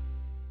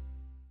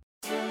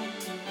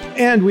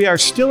 And we are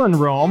still in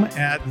Rome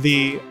at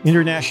the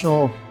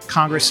International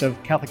Congress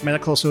of Catholic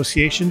Medical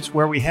Associations,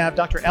 where we have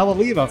Dr. Al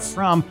Oliva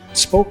from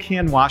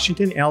Spokane,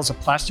 Washington. Al's a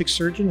plastic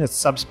surgeon, a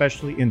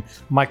subspecialty in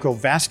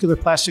microvascular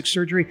plastic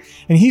surgery,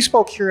 and he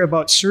spoke here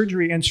about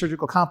surgery and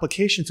surgical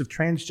complications of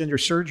transgender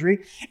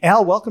surgery.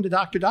 Al, welcome to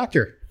Dr.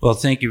 Doctor. Well,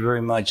 thank you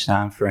very much,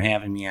 Tom, for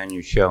having me on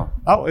your show.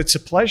 Oh, it's a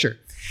pleasure.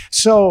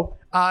 So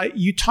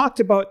you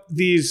talked about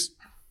these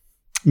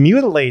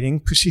mutilating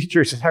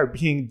procedures that are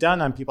being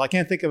done on people. I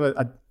can't think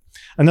of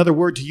another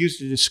word to use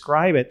to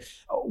describe it.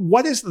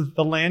 What is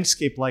the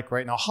landscape like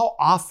right now? How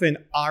often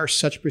are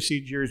such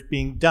procedures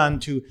being done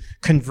to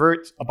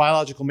convert a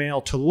biological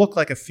male to look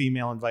like a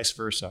female and vice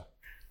versa?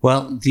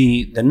 Well,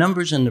 the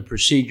numbers and the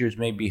procedures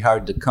may be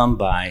hard to come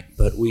by,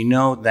 but we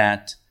know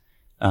that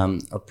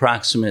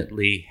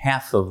approximately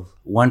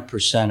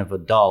 0.5% of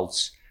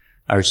adults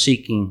are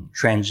seeking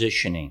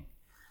transitioning.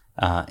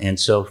 And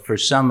so for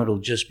some, it'll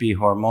just be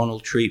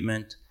hormonal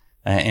treatment,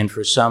 and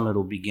for some,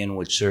 it'll begin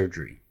with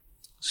surgery.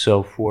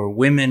 So for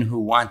women who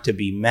want to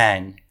be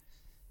men,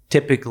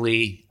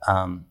 typically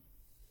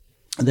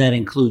that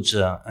includes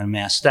a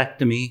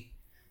mastectomy,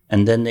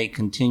 and then they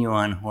continue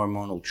on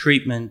hormonal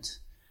treatment.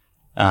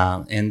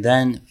 And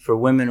then for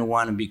women who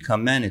want to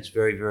become men, it's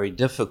very, very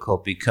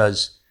difficult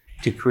because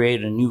to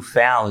create a new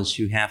phallus,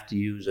 you have to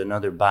use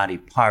another body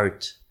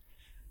part,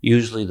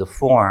 usually the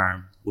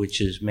forearm,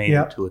 which is made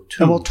into a tube.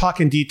 And we'll talk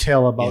in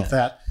detail about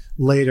that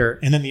later.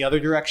 And then the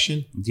other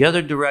direction? The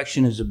other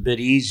direction is a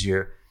bit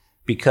easier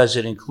because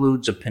it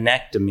includes a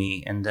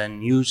penectomy and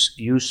then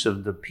use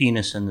of the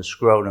penis and the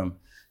scrotum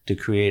to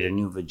create a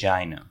new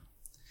vagina.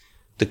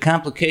 The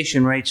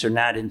complication rates are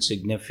not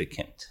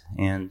insignificant.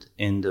 And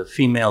in the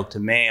female to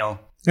male,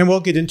 and we'll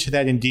get into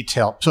that in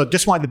detail. So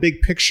just want the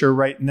big picture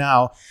right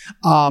now.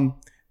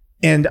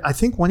 And I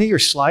think one of your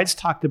slides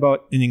talked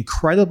about an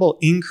incredible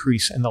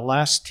increase in the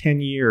last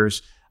 10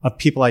 years of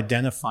people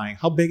identifying.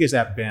 How big has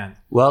that been?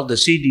 Well, the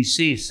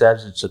CDC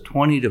says it's a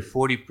 20 to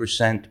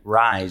 40%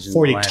 rise. In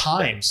 40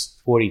 times.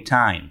 40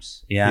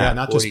 times. Yeah,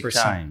 not 40 just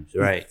percent. Times,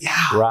 right.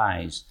 Yeah.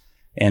 Rise.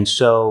 And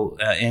so,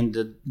 and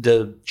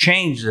the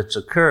change that's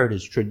occurred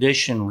is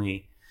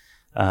traditionally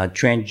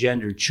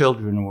transgender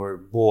children were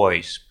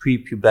boys,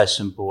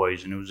 prepubescent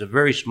boys, and it was a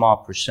very small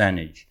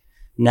percentage.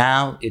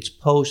 Now it's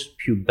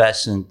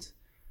post-pubescent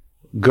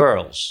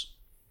girls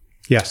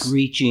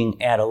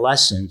reaching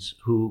adolescence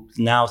who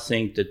now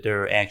think that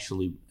they're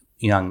actually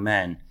young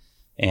men.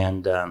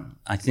 And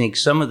I think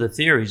some of the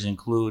theories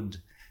include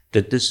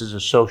that this is a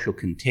social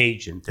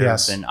contagion. There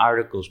have been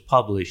articles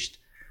published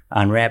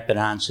on rapid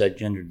onset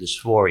gender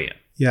dysphoria.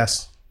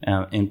 Yes.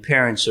 And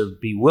parents are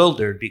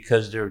bewildered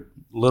because their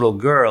little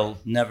girl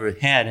never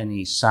had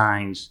any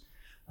signs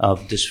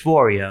of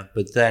dysphoria,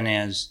 but then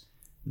as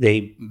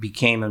they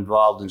became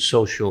involved in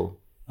social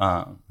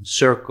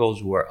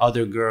circles where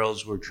other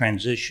girls were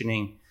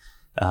transitioning,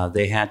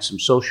 they had some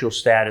social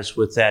status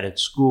with that at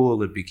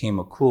school. It became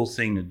a cool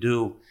thing to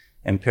do,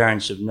 and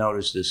parents have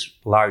noticed this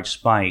large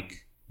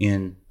spike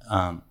in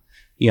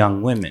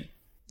young women.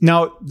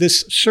 Now,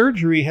 this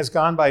surgery has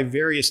gone by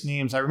various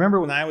names. I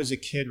remember when I was a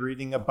kid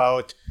reading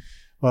about,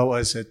 what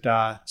was it,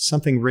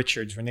 something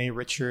Richards, Renee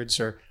Richards,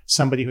 or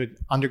somebody who had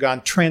undergone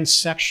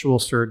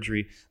transsexual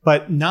surgery.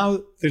 But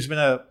now there's been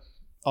an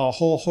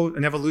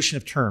evolution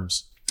of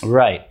terms.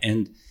 Right.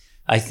 And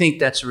I think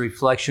that's a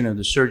reflection of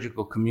the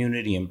surgical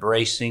community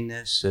embracing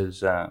this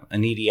as an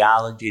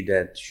ideology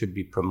that should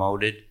be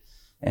promoted.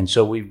 And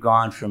so we've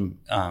gone from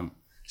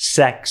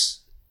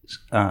sex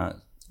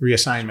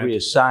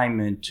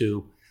reassignment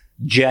to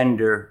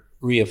gender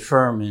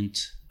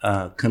reaffirmment,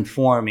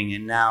 conforming,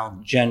 and now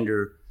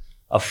gender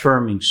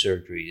affirming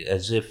surgery,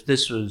 as if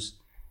this was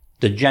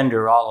the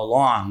gender all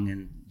along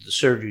and the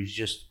surgery is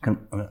just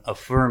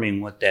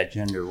affirming what that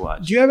gender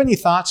was. Do you have any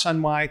thoughts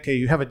on why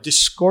you have a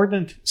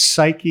discordant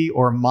psyche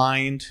or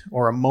mind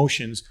or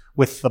emotions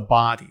with the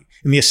body?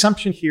 And the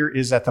assumption here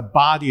is that the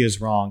body is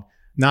wrong,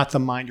 not the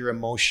mind or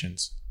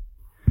emotions.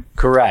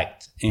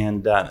 Correct.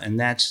 And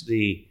that's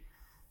the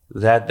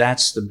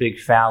big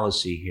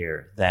fallacy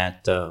here,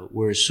 that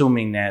we're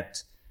assuming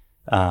that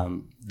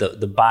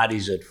the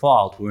body's at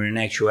fault, where in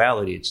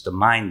actuality it's the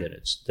mind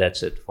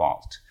that's at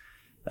fault.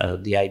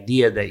 The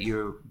idea that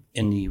you're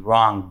in the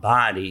wrong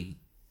body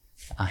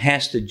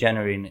has to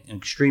generate an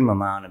extreme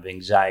amount of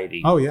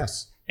anxiety. Oh,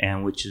 yes.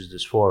 And which is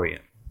dysphoria.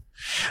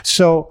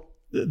 So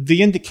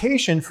the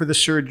indication for the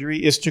surgery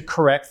is to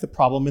correct the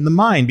problem in the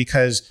mind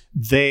because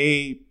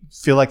they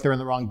feel like they're in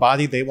the wrong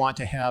body. They want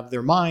to have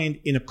their mind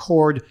in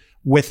accord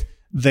with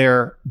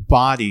their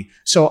body.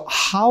 So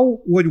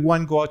how would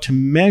one go out to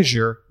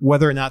measure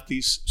whether or not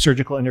these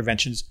surgical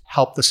interventions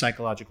help the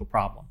psychological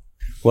problem?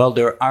 Well,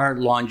 there are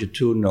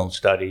longitudinal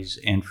studies,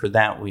 and for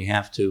that we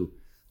have to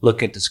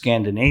look at the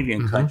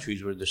Scandinavian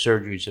countries where the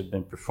surgeries have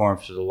been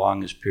performed for the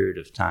longest period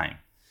of time.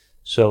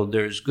 So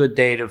there's good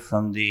data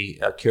from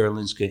the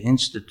Karolinska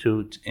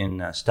Institute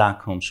in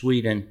Stockholm,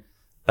 Sweden,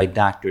 by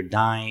Dr.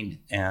 Dine,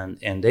 and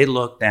they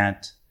looked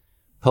at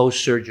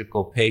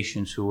post-surgical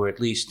patients who were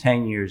at least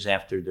 10 years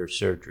after their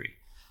surgery.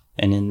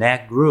 And in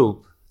that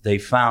group, they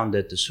found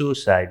that the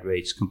suicide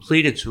rates,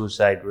 completed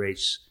suicide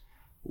rates,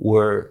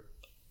 were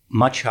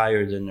much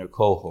higher than their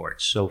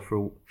cohorts. So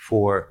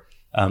for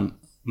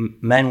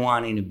men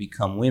wanting to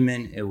become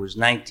women, it was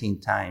 19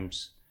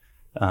 times,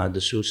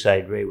 the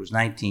suicide rate was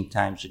 19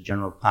 times the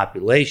general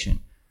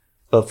population.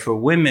 But for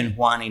women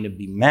wanting to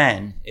be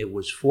men, it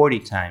was 40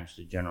 times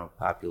the general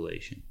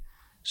population.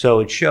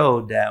 So it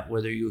showed that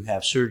whether you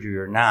have surgery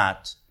or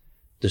not,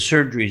 the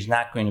surgery is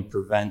not going to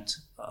prevent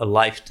a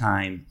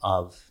lifetime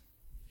of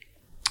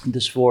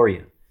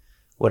dysphoria.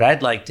 What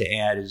I'd like to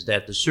add is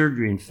that the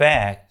surgery, in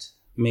fact,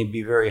 may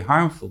be very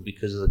harmful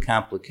because of the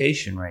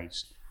complication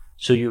rates.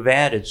 So you've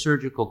added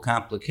surgical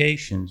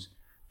complications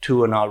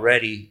to an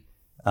already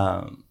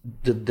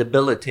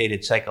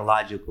debilitated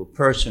psychological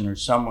person or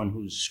someone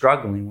who's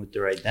struggling with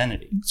their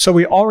identity. So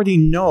we already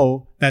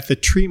know that the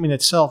treatment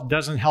itself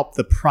doesn't help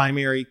the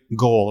primary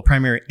goal, the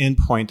primary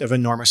endpoint of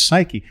enormous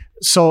psyche.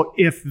 So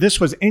if this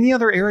was any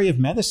other area of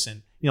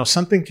medicine,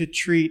 something to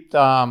treat,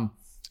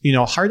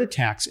 heart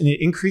attacks, and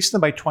it increased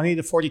them by 20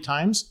 to 40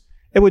 times,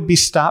 it would be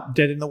stopped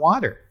dead in the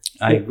water.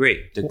 I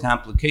agree. The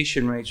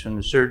complication rates from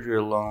the surgery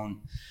alone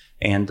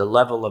and the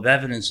level of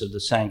evidence of the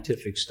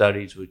scientific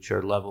studies, which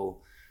are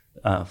level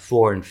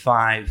 4 and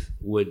 5,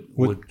 would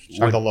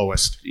are the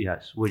lowest.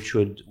 Yes, which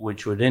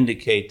would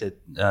indicate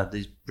that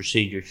these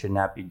procedures should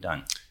not be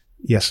done.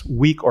 Yes,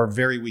 weak or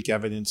very weak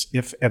evidence,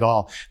 if at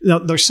all. Now,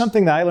 there's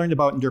something that I learned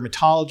about in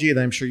dermatology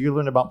that I'm sure you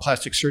learned about in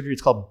plastic surgery.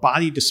 It's called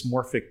body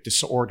dysmorphic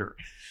disorder.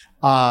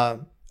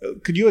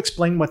 Could you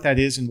explain what that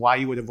is and why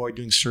you would avoid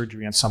doing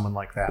surgery on someone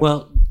like that?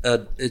 Well,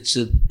 it's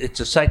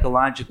a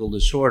psychological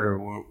disorder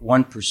where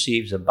one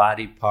perceives a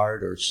body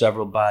part or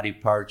several body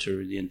parts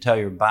or the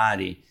entire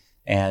body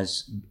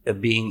as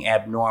being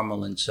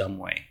abnormal in some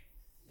way.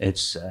 And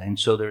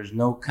so there's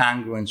no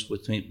congruence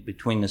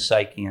between the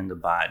psyche and the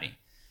body.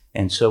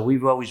 And so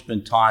we've always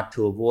been taught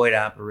to avoid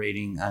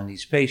operating on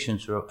these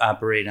patients or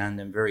operate on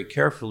them very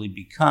carefully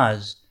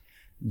because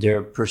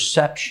their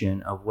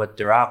perception of what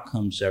their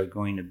outcomes are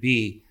going to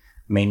be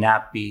may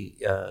not be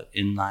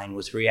in line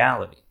with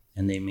reality.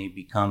 And they may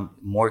become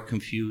more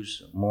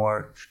confused,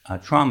 more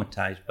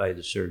traumatized by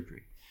the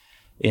surgery.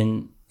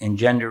 In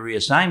gender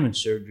reassignment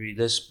surgery,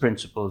 this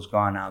principle has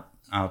gone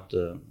out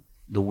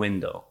the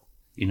window.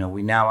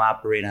 We now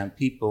operate on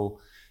people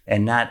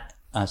and not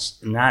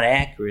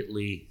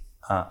accurately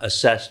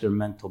assess their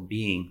mental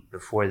being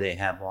before they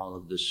have all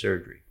of this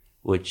surgery,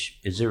 which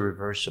is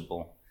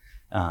irreversible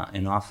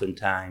and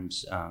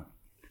oftentimes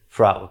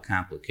fraught with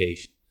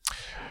complications.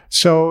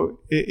 So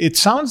it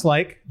sounds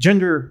like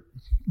gender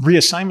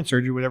reassignment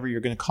surgery, whatever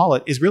you're going to call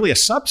it, is really a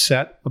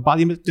subset of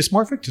body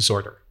dysmorphic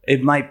disorder.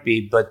 It might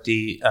be, but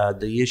the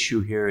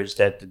issue here is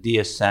that the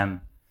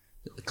DSM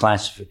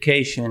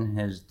classification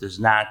does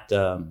not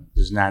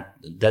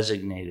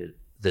designate it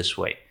this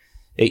way.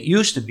 It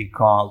used to be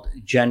called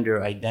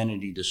gender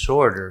identity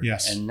disorder,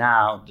 yes, and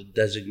now the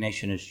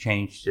designation has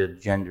changed to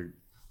gender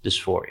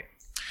dysphoria.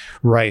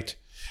 Right.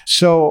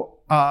 So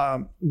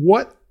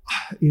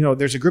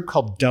there's a group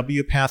called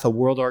WPATH, a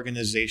World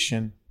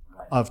Organization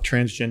of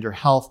Transgender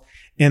Health,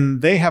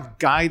 and they have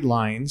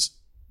guidelines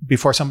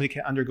before somebody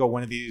can undergo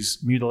one of these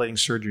mutilating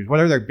surgeries. What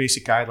are their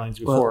basic guidelines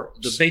before? Well,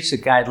 the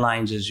basic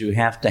guidelines is you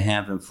have to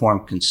have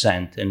informed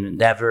consent, and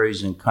that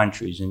varies in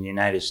countries. In the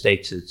United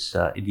States, it's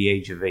the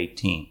age of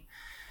 18.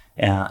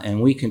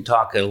 And we can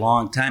talk a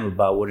long time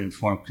about what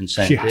informed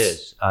consent yes.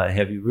 is.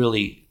 Have you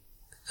really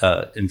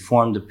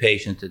informed the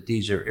patient that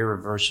these are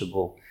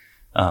irreversible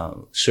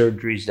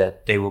surgeries,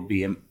 that they will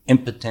be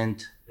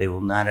impotent, they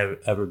will not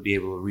ever be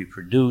able to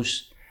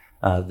reproduce,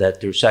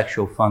 that their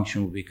sexual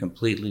function will be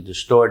completely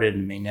distorted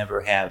and may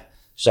never have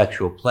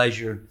sexual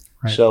pleasure.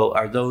 Right. So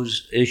are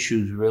those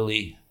issues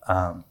really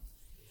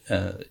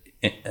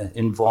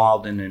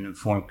involved in an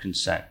informed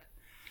consent?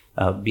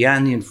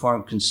 Beyond the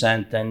informed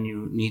consent, then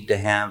you need to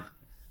have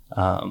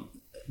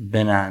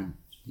been on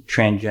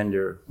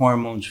transgender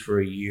hormones for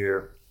a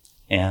year,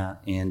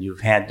 and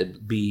you've had to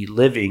be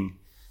living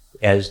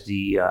as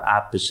the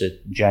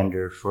opposite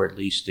gender for at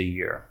least a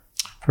year.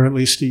 For at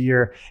least a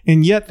year.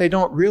 And yet they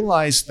don't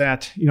realize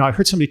that, I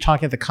heard somebody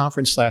talking at the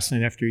conference last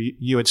night after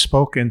you had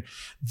spoken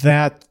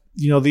that,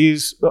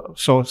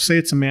 so say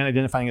it's a man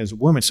identifying as a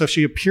woman. So if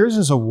she appears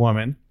as a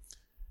woman,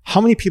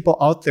 how many people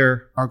out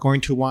there are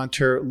going to want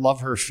to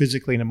love her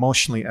physically and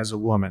emotionally as a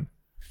woman?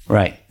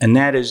 Right. And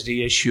that is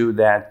the issue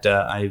that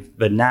I've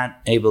been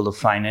not able to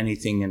find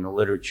anything in the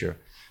literature.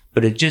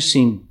 But it just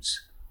seems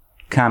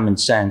common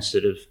sense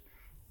that if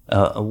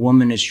a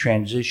man is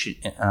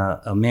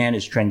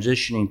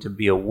transitioning to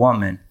be a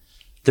woman,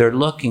 they're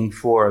looking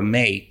for a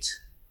mate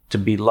to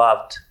be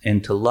loved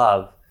and to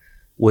love,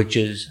 which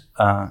is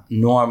a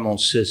normal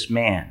cis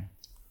man.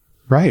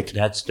 Right.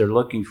 They're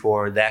looking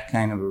for that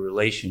kind of a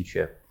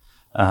relationship.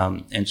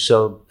 And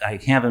so I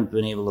haven't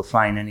been able to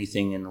find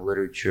anything in the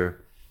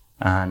literature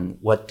on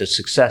what the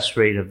success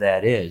rate of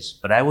that is.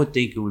 But I would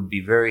think it would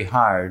be very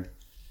hard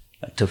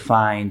to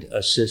find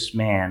a cis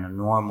man, a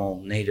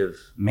normal native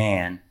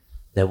man,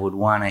 that would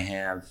want to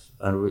have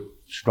a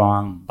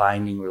strong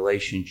binding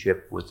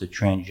relationship with a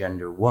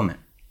transgender woman.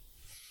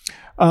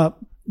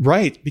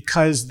 Right,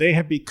 because they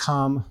have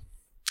become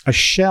a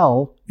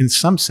shell, in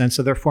some sense,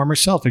 of their former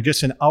self. They're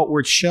just an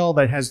outward shell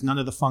that has none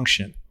of the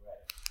function.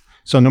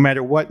 So no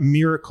matter what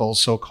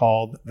miracles,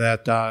 so-called,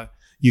 that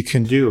you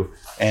can do.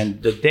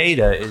 And the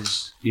data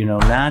is,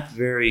 not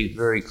very,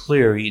 very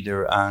clear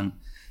either on,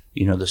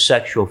 the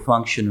sexual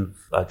function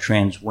of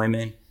trans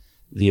women,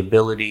 the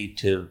ability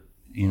to,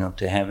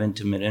 to have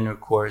intimate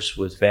intercourse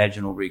with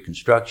vaginal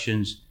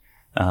reconstructions.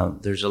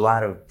 There's a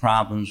lot of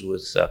problems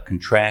with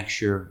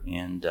contracture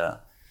and...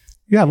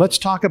 Yeah, let's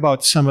talk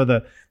about some of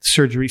the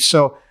surgery.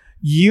 So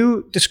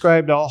you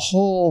described a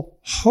whole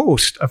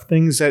host of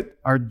things that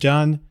are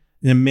done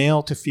in a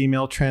male to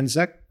female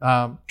transition,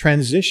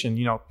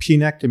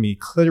 penectomy,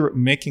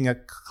 making a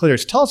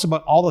clitoris. Tell us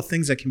about all the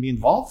things that can be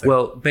involved there.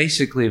 Well,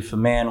 basically, if a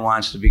man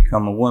wants to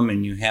become a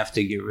woman, you have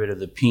to get rid of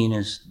the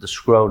penis, the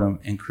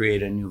scrotum, and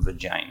create a new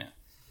vagina.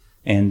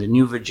 And the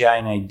new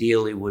vagina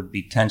ideally would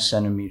be 10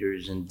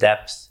 centimeters in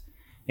depth.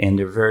 And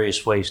there are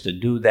various ways to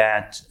do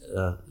that.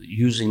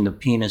 Using the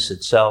penis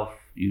itself,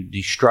 you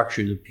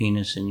destructure the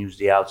penis and use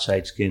the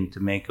outside skin to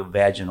make a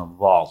vaginal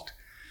vault.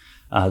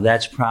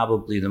 That's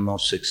probably the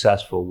most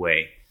successful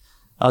way.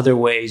 Other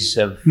ways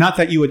of... Not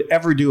that you would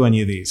ever do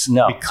any of these,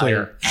 no, to be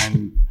clear.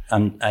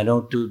 I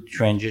don't do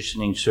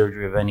transitioning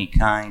surgery of any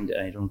kind.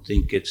 I don't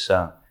think it's...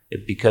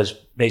 because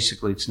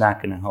basically it's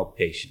not going to help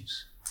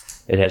patients.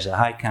 It has a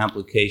high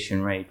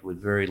complication rate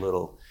with very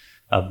little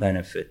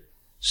benefit.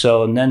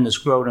 So, and then the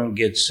scrotum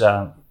gets,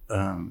 the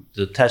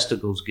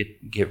testicles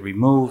get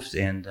removed,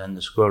 and then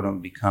the scrotum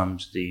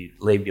becomes the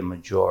labia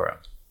majora.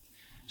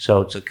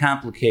 So it's a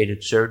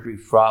complicated surgery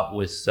fraught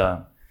with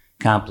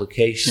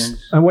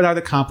complications. And what are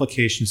the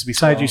complications?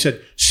 Besides, you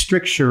said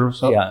stricture.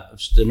 So. Yeah,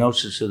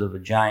 stenosis of the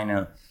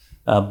vagina.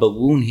 But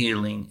wound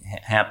healing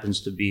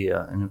happens to be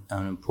an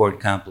important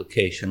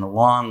complication,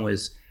 along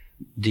with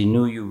the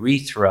new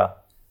urethra.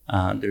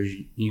 There's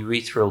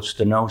urethral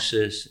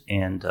stenosis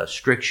and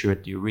stricture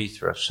at the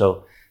urethra.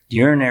 So the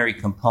urinary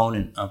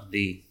component of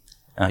the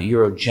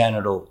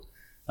urogenital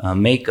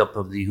makeup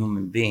of the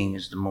human being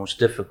is the most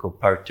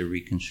difficult part to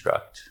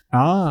reconstruct.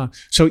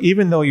 So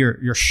even though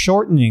you're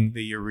shortening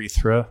the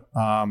urethra,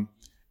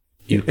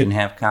 you can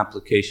have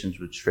complications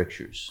with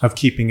strictures. Of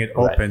keeping it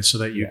open, right. So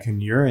that you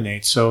can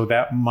urinate. So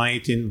that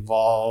might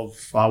involve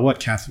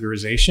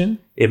catheterization?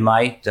 It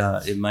might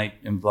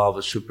involve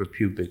a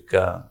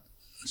suprapubic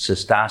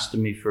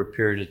cystostomy for a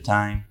period of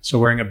time. So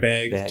wearing a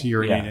bag to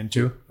urinate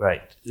into?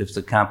 Right, if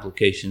the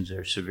complications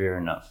are severe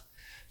enough.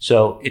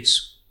 So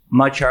it's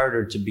much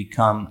harder to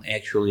become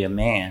actually a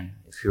man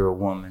if you're a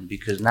woman,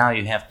 because now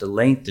you have to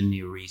lengthen the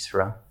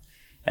urethra,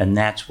 and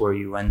that's where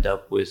you end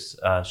up with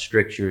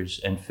strictures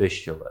and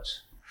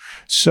fistulas.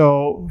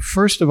 So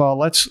first of all,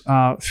 let's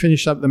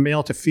finish up the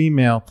male to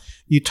female.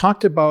 You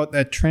talked about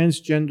that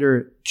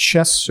transgender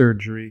chest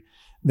surgery.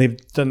 They've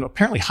done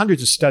apparently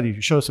hundreds of studies.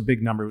 You showed us a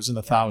big number. It was in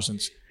the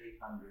thousands.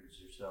 800 or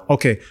so.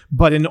 Okay.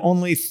 But in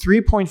only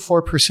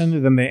 3.4%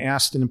 of them, they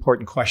asked an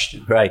important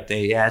question. Right.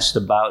 They asked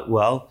about,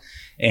 what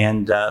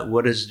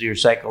is your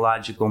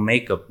psychological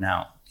makeup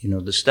now?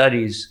 The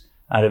studies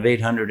out of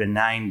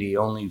 890,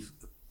 only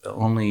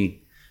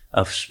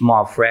a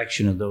small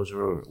fraction of those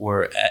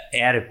were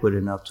adequate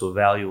enough to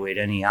evaluate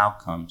any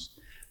outcomes.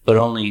 But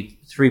only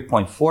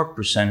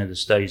 3.4% of the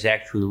studies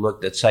actually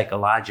looked at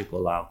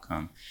psychological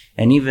outcome.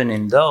 And even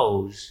in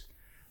those,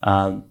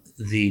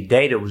 the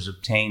data was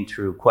obtained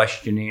through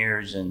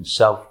questionnaires and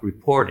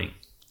self-reporting.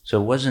 So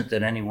it wasn't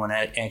that anyone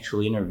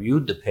actually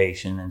interviewed the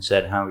patient and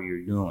said, how are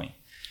you doing?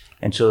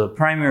 And so the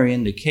primary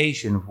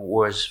indication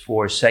was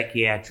for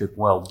psychiatric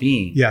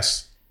well-being.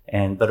 Yes.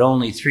 But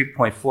only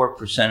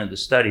 3.4% of the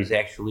studies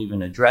actually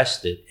even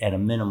addressed it at a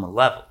minimal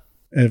level.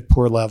 At a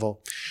poor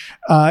level.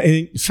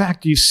 In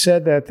fact, you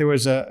said that there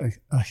was a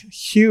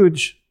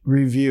huge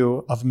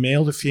review of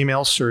male to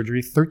female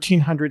surgery,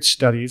 1,300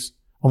 studies.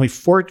 Only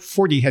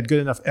 40 had good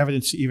enough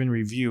evidence to even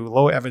review,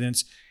 low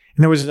evidence.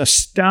 And there was an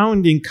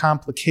astounding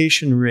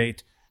complication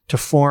rate to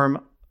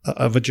form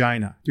a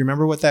vagina. Do you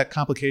remember what that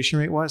complication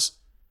rate was?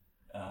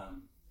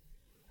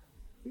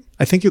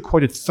 I think you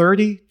quoted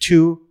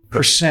 32%.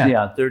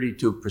 Yeah,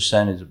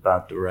 32% is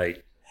about the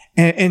right.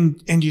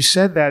 And you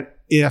said that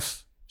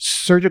if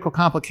surgical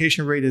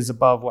complication rate is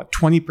above,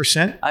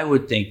 20%? I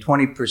would think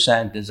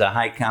 20% is a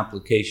high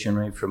complication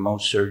rate for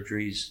most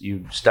surgeries.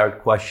 You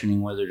start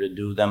questioning whether to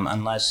do them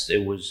unless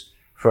it was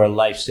for a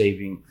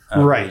life-saving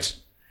right. reason.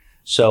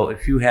 So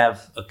if you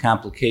have a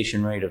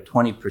complication rate of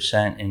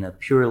 20% in a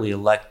purely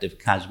elective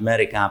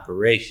cosmetic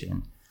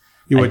operation,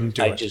 you wouldn't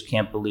do it. I just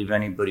can't believe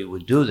anybody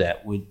would do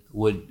that.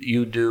 Would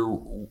you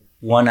do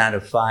 1 out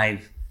of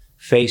 5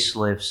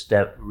 facelifts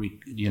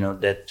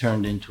that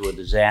turned into a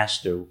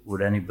disaster?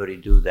 Would anybody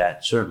do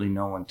that? Certainly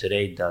no one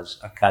today does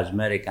a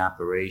cosmetic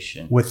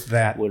operation with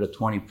a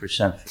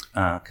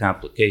 20%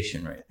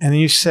 complication rate. And then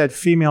you said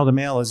female to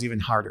male is even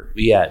harder.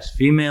 Yes,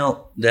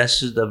 female,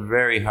 this is the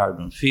very hard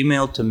one.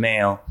 Female to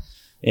male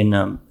in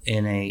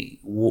a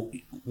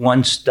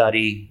one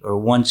study or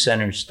one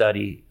center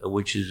study,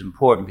 which is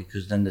important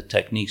because then the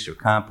techniques are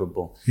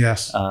comparable.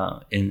 Yes.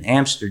 In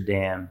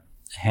Amsterdam,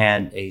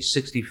 had a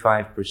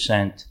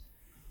 65%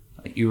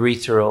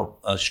 urethral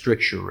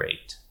stricture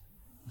rate.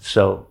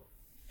 So,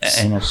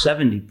 and a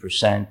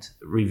 70%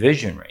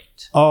 revision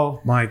rate.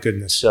 Oh my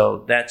goodness.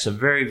 So that's a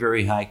very,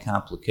 very high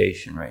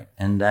complication rate.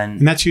 And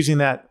that's using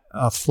that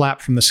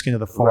flap from the skin of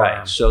the forearm.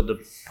 Right. So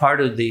the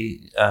part of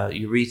the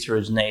urethra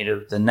is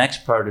native. The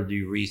next part of the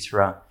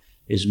urethra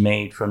is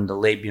made from the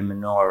labia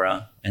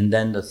minora. And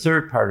then the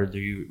third part of the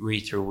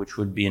urethra, which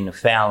would be in the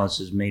phallus,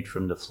 is made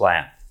from the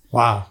flap.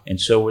 Wow. And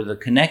so where the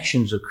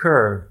connections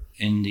occur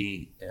in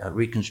the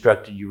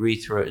reconstructed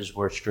urethra is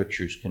where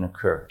strictures can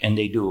occur. And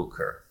they do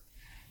occur,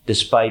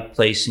 despite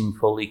placing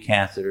Foley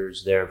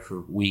catheters there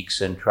for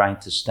weeks and trying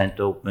to stent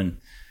open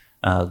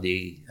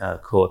the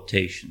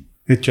coaptation.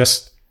 It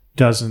just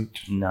doesn't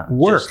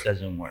work. Just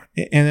doesn't work.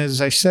 And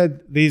as I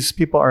said, these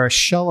people are a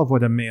shell of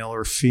what a male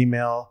or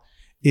female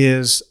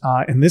is.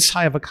 And this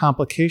high of a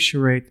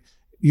complication rate,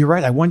 you're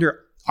right. I wonder,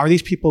 are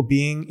these people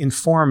being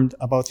informed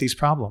about these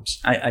problems?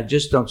 I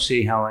just don't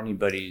see how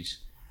anybody's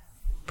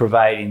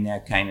providing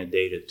that kind of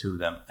data to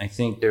them. I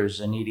think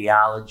there's an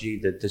ideology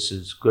that this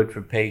is good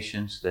for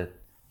patients, that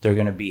they're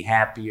going to be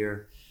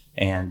happier.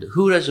 And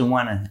who doesn't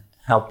want to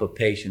help a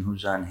patient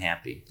who's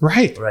unhappy?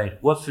 Right.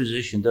 Right. What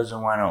physician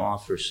doesn't want to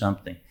offer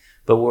something?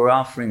 But we're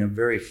offering a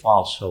very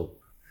false hope,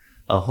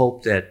 a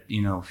hope that,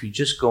 if you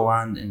just go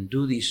on and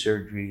do these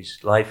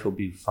surgeries, life will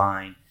be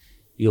fine.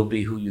 You'll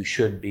be who you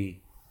should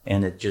be.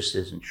 And it just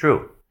isn't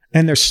true.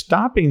 And they're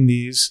stopping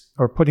these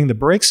or putting the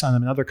brakes on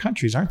them in other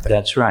countries, aren't they?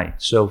 That's right.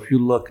 So if you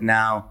look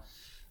now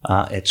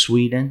at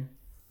Sweden,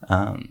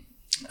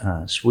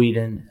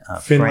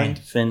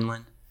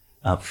 Finland,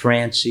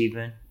 France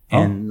even,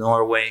 and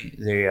Norway,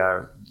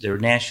 their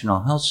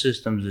national health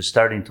systems are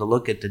starting to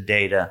look at the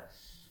data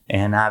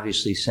and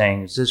obviously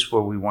saying, is this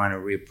where we want to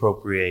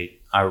reappropriate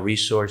our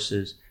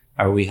resources?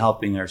 Are we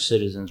helping our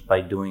citizens by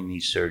doing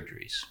these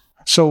surgeries?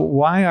 So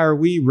why are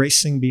we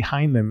racing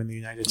behind them in the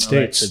United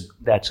States?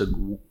 That's a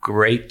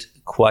great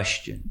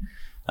question.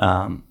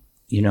 I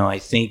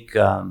think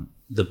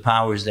the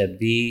powers that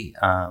be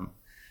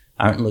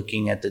aren't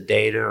looking at the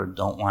data or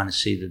don't want to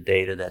see the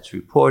data that's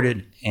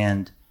reported.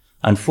 And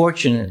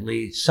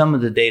unfortunately, some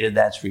of the data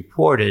that's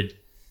reported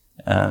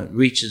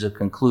reaches a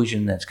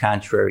conclusion that's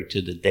contrary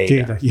to the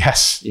data.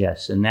 Yes.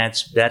 Yes, and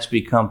that's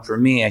become, for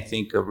me, I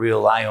think, a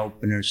real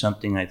eye-opener,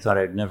 something I thought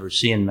I'd never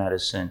see in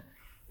medicine,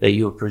 that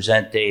you would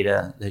present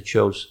data that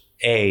shows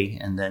A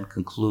and then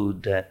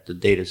conclude that the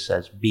data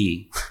says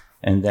B,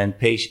 and then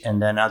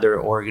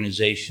other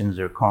organizations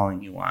are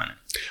calling you on it.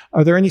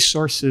 Are there any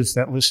sources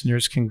that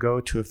listeners can go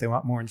to if they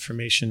want more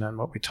information on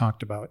what we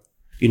talked about?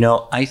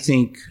 I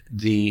think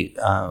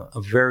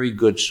a very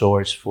good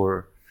source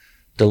for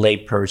the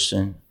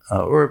layperson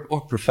or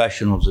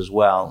professionals as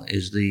well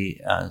is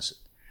the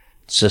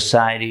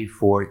Society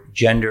for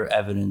Gender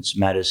Evidence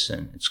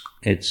Medicine.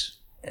 It's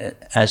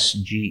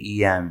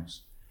SGEMs.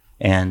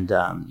 And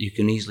you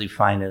can easily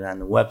find it on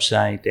the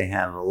website. They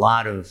have a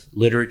lot of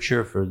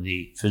literature for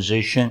the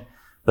physician,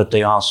 but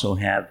they also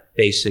have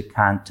basic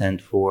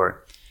content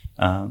for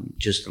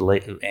just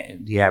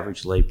the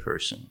average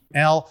layperson.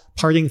 Al,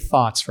 parting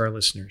thoughts for our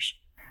listeners.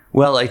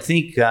 Well, I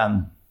think,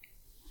 I'm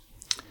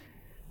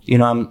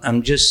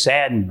just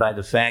saddened by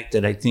the fact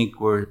that I think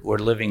we're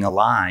living a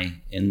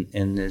lie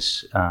in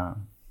this part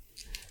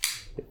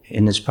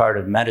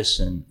of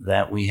medicine,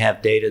 that we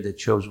have data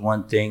that shows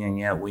one thing, and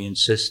yet we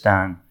insist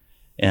on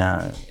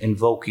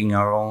invoking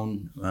our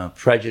own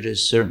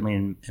prejudice. Certainly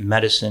in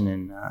medicine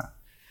in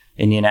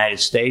the United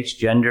States,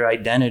 gender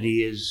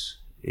identity is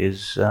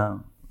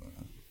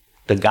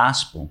the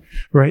gospel.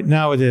 Right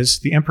now it is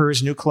the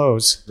emperor's new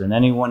clothes. And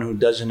anyone who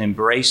doesn't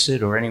embrace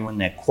it, or anyone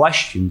that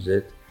questions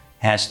it,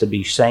 has to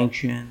be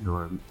sanctioned,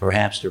 or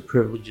perhaps their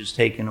privileges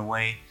taken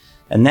away.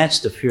 And that's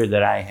the fear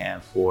that I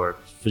have for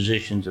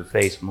physicians of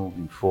faith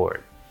moving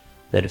forward,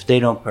 that if they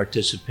don't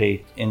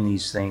participate in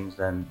these things,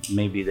 then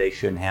maybe they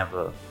shouldn't have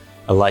a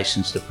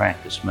license to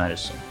practice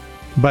medicine.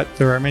 But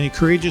there are many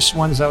courageous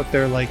ones out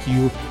there like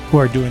you who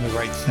are doing the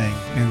right thing,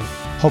 and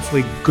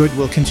hopefully good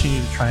will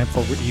continue to triumph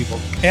over evil.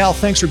 Al,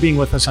 thanks for being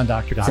with us on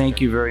Dr. Doctor. Thank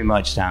you very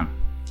much, Tom.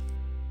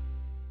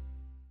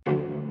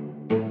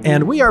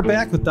 And we are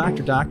back with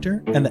Dr.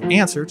 Doctor and the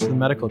answer to the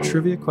medical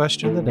trivia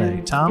question of the day.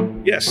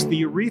 Tom? Yes, the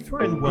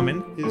urethra in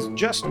women is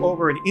just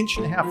over 1.5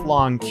 inches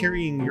long,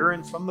 carrying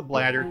urine from the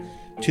bladder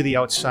to the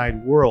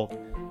outside world.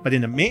 But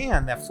in a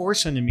man, that 4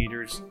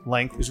 centimeters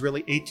length is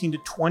really 18 to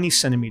 20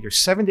 centimeters,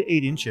 7 to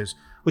 8 inches,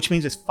 which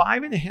means it's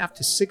 5.5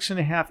 to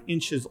 6.5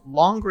 inches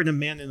longer in a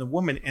man than a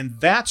woman. And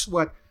that's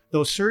what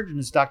those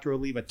surgeons Dr.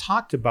 Oliva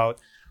talked about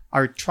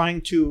are trying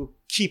to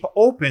keep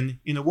open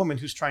in a woman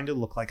who's trying to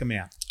look like a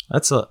man.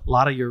 That's a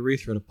lot of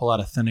urethra to pull out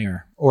of thin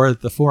air, or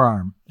the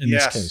forearm in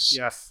this case,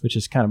 yes. Which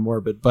is kind of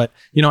morbid. But,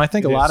 I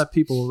think a lot of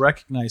people will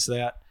recognize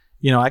that.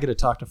 I get to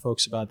talk to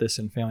folks about this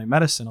in family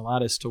medicine a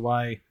lot as to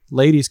why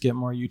ladies get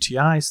more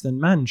UTIs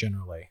than men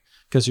generally,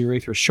 because the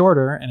urethra is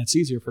shorter and it's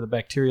easier for the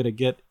bacteria to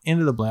get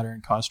into the bladder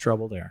and cause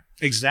trouble there.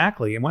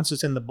 Exactly. And once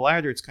it's in the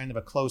bladder, it's kind of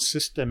a closed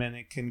system and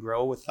it can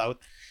grow without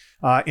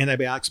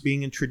antibiotics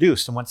being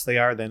introduced. And once they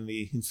are, then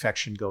the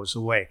infection goes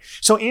away.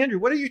 So, Andrew,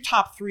 what are your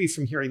top 3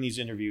 from hearing these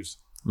interviews?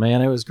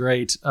 Man, it was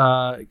great.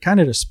 Kind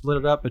of to split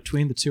it up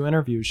between the 2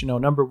 interviews.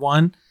 Number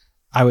 1,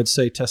 I would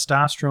say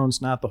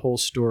testosterone's not the whole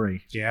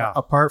story. Yeah.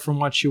 Apart from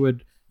what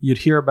you'd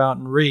hear about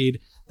and read,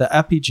 the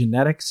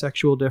epigenetic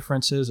sexual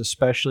differences,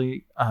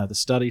 especially the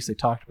studies they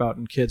talked about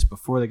in kids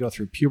before they go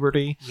through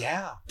puberty.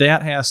 Yeah.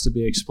 That has to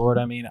be explored.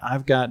 I mean,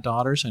 I've got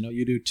daughters. I know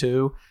you do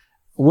too.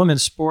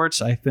 Women's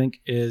sports, I think,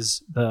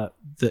 is the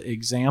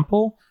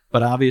example,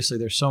 but obviously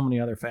there's so many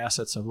other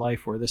facets of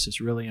life where this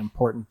is really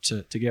important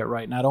to get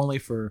right, not only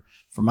for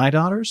my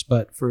daughters,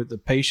 but for the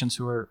patients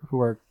who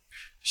are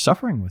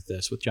suffering with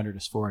this, with gender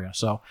dysphoria.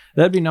 So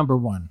that'd be number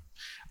 1.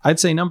 I'd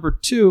say number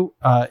 2,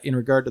 in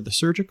regard to the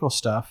surgical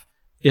stuff,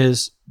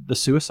 is the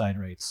suicide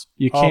rates.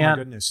 Oh my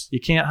goodness. You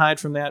can't hide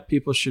from that.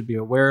 People should be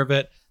aware of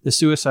it. The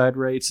suicide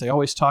rates, they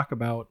always talk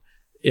about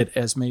it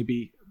as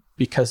maybe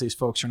because these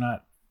folks are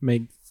not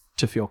made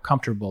to feel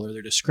comfortable or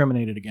they're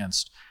discriminated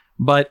against.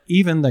 But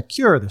even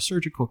the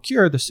surgical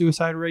cure, the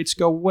suicide rates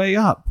go way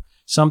up,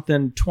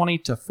 something 20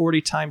 to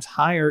 40 times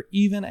higher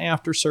even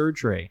after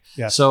surgery.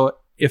 Yes. So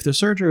if the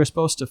surgery was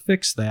supposed to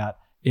fix that,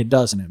 it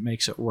doesn't. It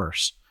makes it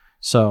worse.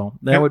 So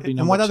that would be number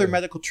 2. And what other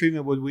medical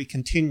treatment would we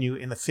continue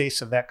in the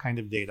face of that kind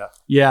of data?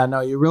 Yeah,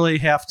 no, you really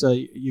have to.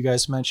 You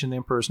guys mentioned the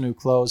Emperor's New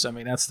Clothes. I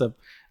mean, that's the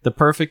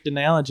perfect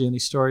analogy, and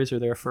these stories are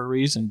there for a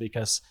reason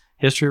because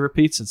history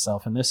repeats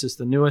itself, and this is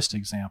the newest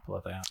example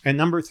of that. And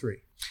number 3?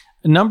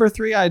 Number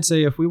 3, I'd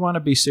say if we want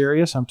to be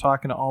serious, I'm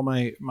talking to all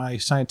my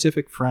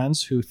scientific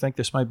friends who think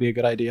this might be a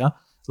good idea.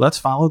 Let's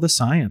follow the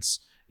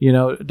science.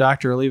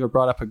 Dr. Oliva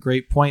brought up a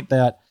great point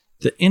that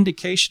the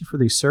indication for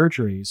these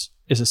surgeries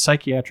is a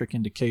psychiatric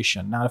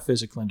indication, not a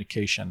physical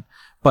indication.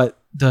 But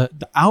the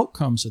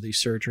outcomes of these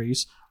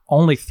surgeries,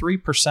 only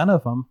 3%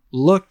 of them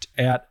looked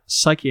at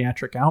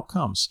psychiatric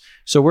outcomes.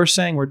 So we're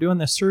saying we're doing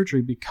this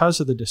surgery because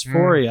of the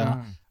dysphoria.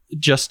 Mm-hmm.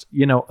 Just,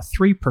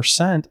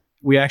 3%,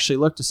 we actually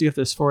look to see if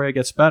the dysphoria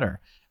gets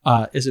better.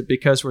 Is it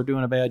because we're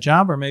doing a bad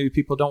job, or maybe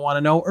people don't want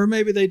to know, or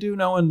maybe they do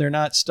know and they're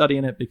not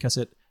studying it because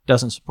it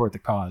doesn't support the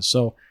cause?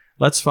 So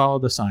let's follow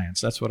the science.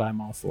 That's what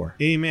I'm all for.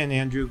 Amen,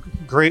 Andrew.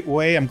 Great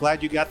way. I'm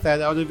glad you got that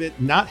out of it,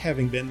 not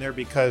having been there,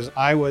 because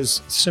I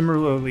was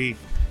similarly,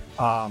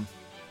 I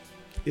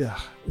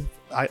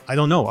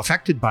don't know,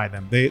 affected by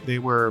them. They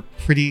were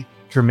pretty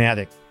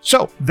dramatic.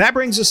 So that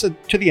brings us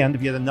to the end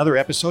of yet another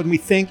episode, and we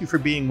thank you for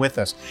being with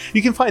us.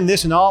 You can find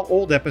this and all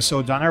old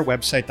episodes on our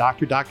website,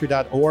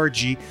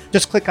 drdoctor.org.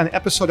 Just click on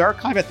Episode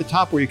Archive at the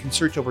top, where you can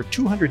search over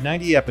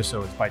 290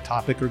 episodes by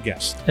topic or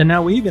guest. And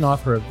now we even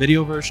offer a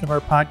video version of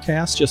our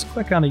podcast. Just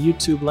click on the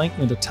YouTube link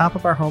near the top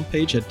of our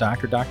homepage at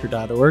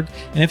drdoctor.org.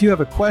 And if you have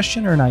a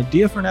question or an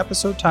idea for an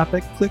episode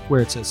topic, click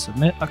where it says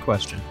Submit a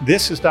Question.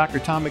 This is Dr.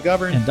 Tom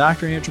McGovern. And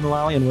Dr. Andrew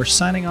Mullally, and we're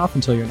signing off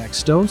until your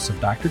next dose of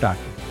Dr.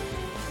 Doctor.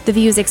 The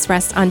views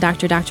expressed on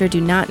Dr. Doctor do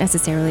not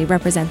necessarily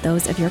represent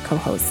those of your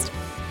co-host.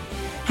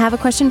 Have a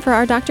question for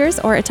our doctors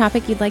or a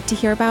topic you'd like to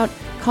hear about?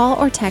 Call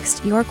or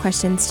text your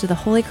questions to the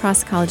Holy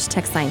Cross College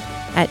text line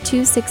at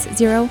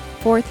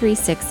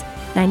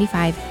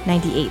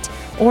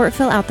 260-436-9598 or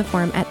fill out the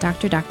form at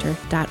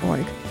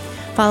drdoctor.org.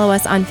 Follow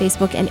us on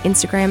Facebook and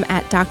Instagram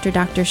at Dr.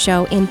 Doctor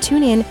Show and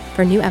tune in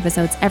for new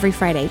episodes every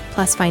Friday.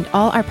 Plus, find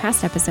all our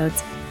past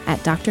episodes at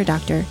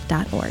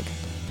drdoctor.org.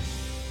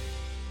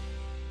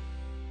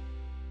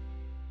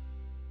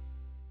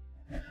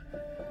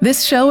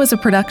 This show is a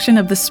production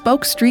of the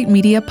Spoke Street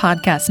Media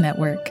Podcast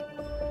Network.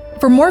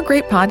 For more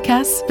great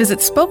podcasts, visit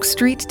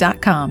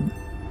spokestreet.com.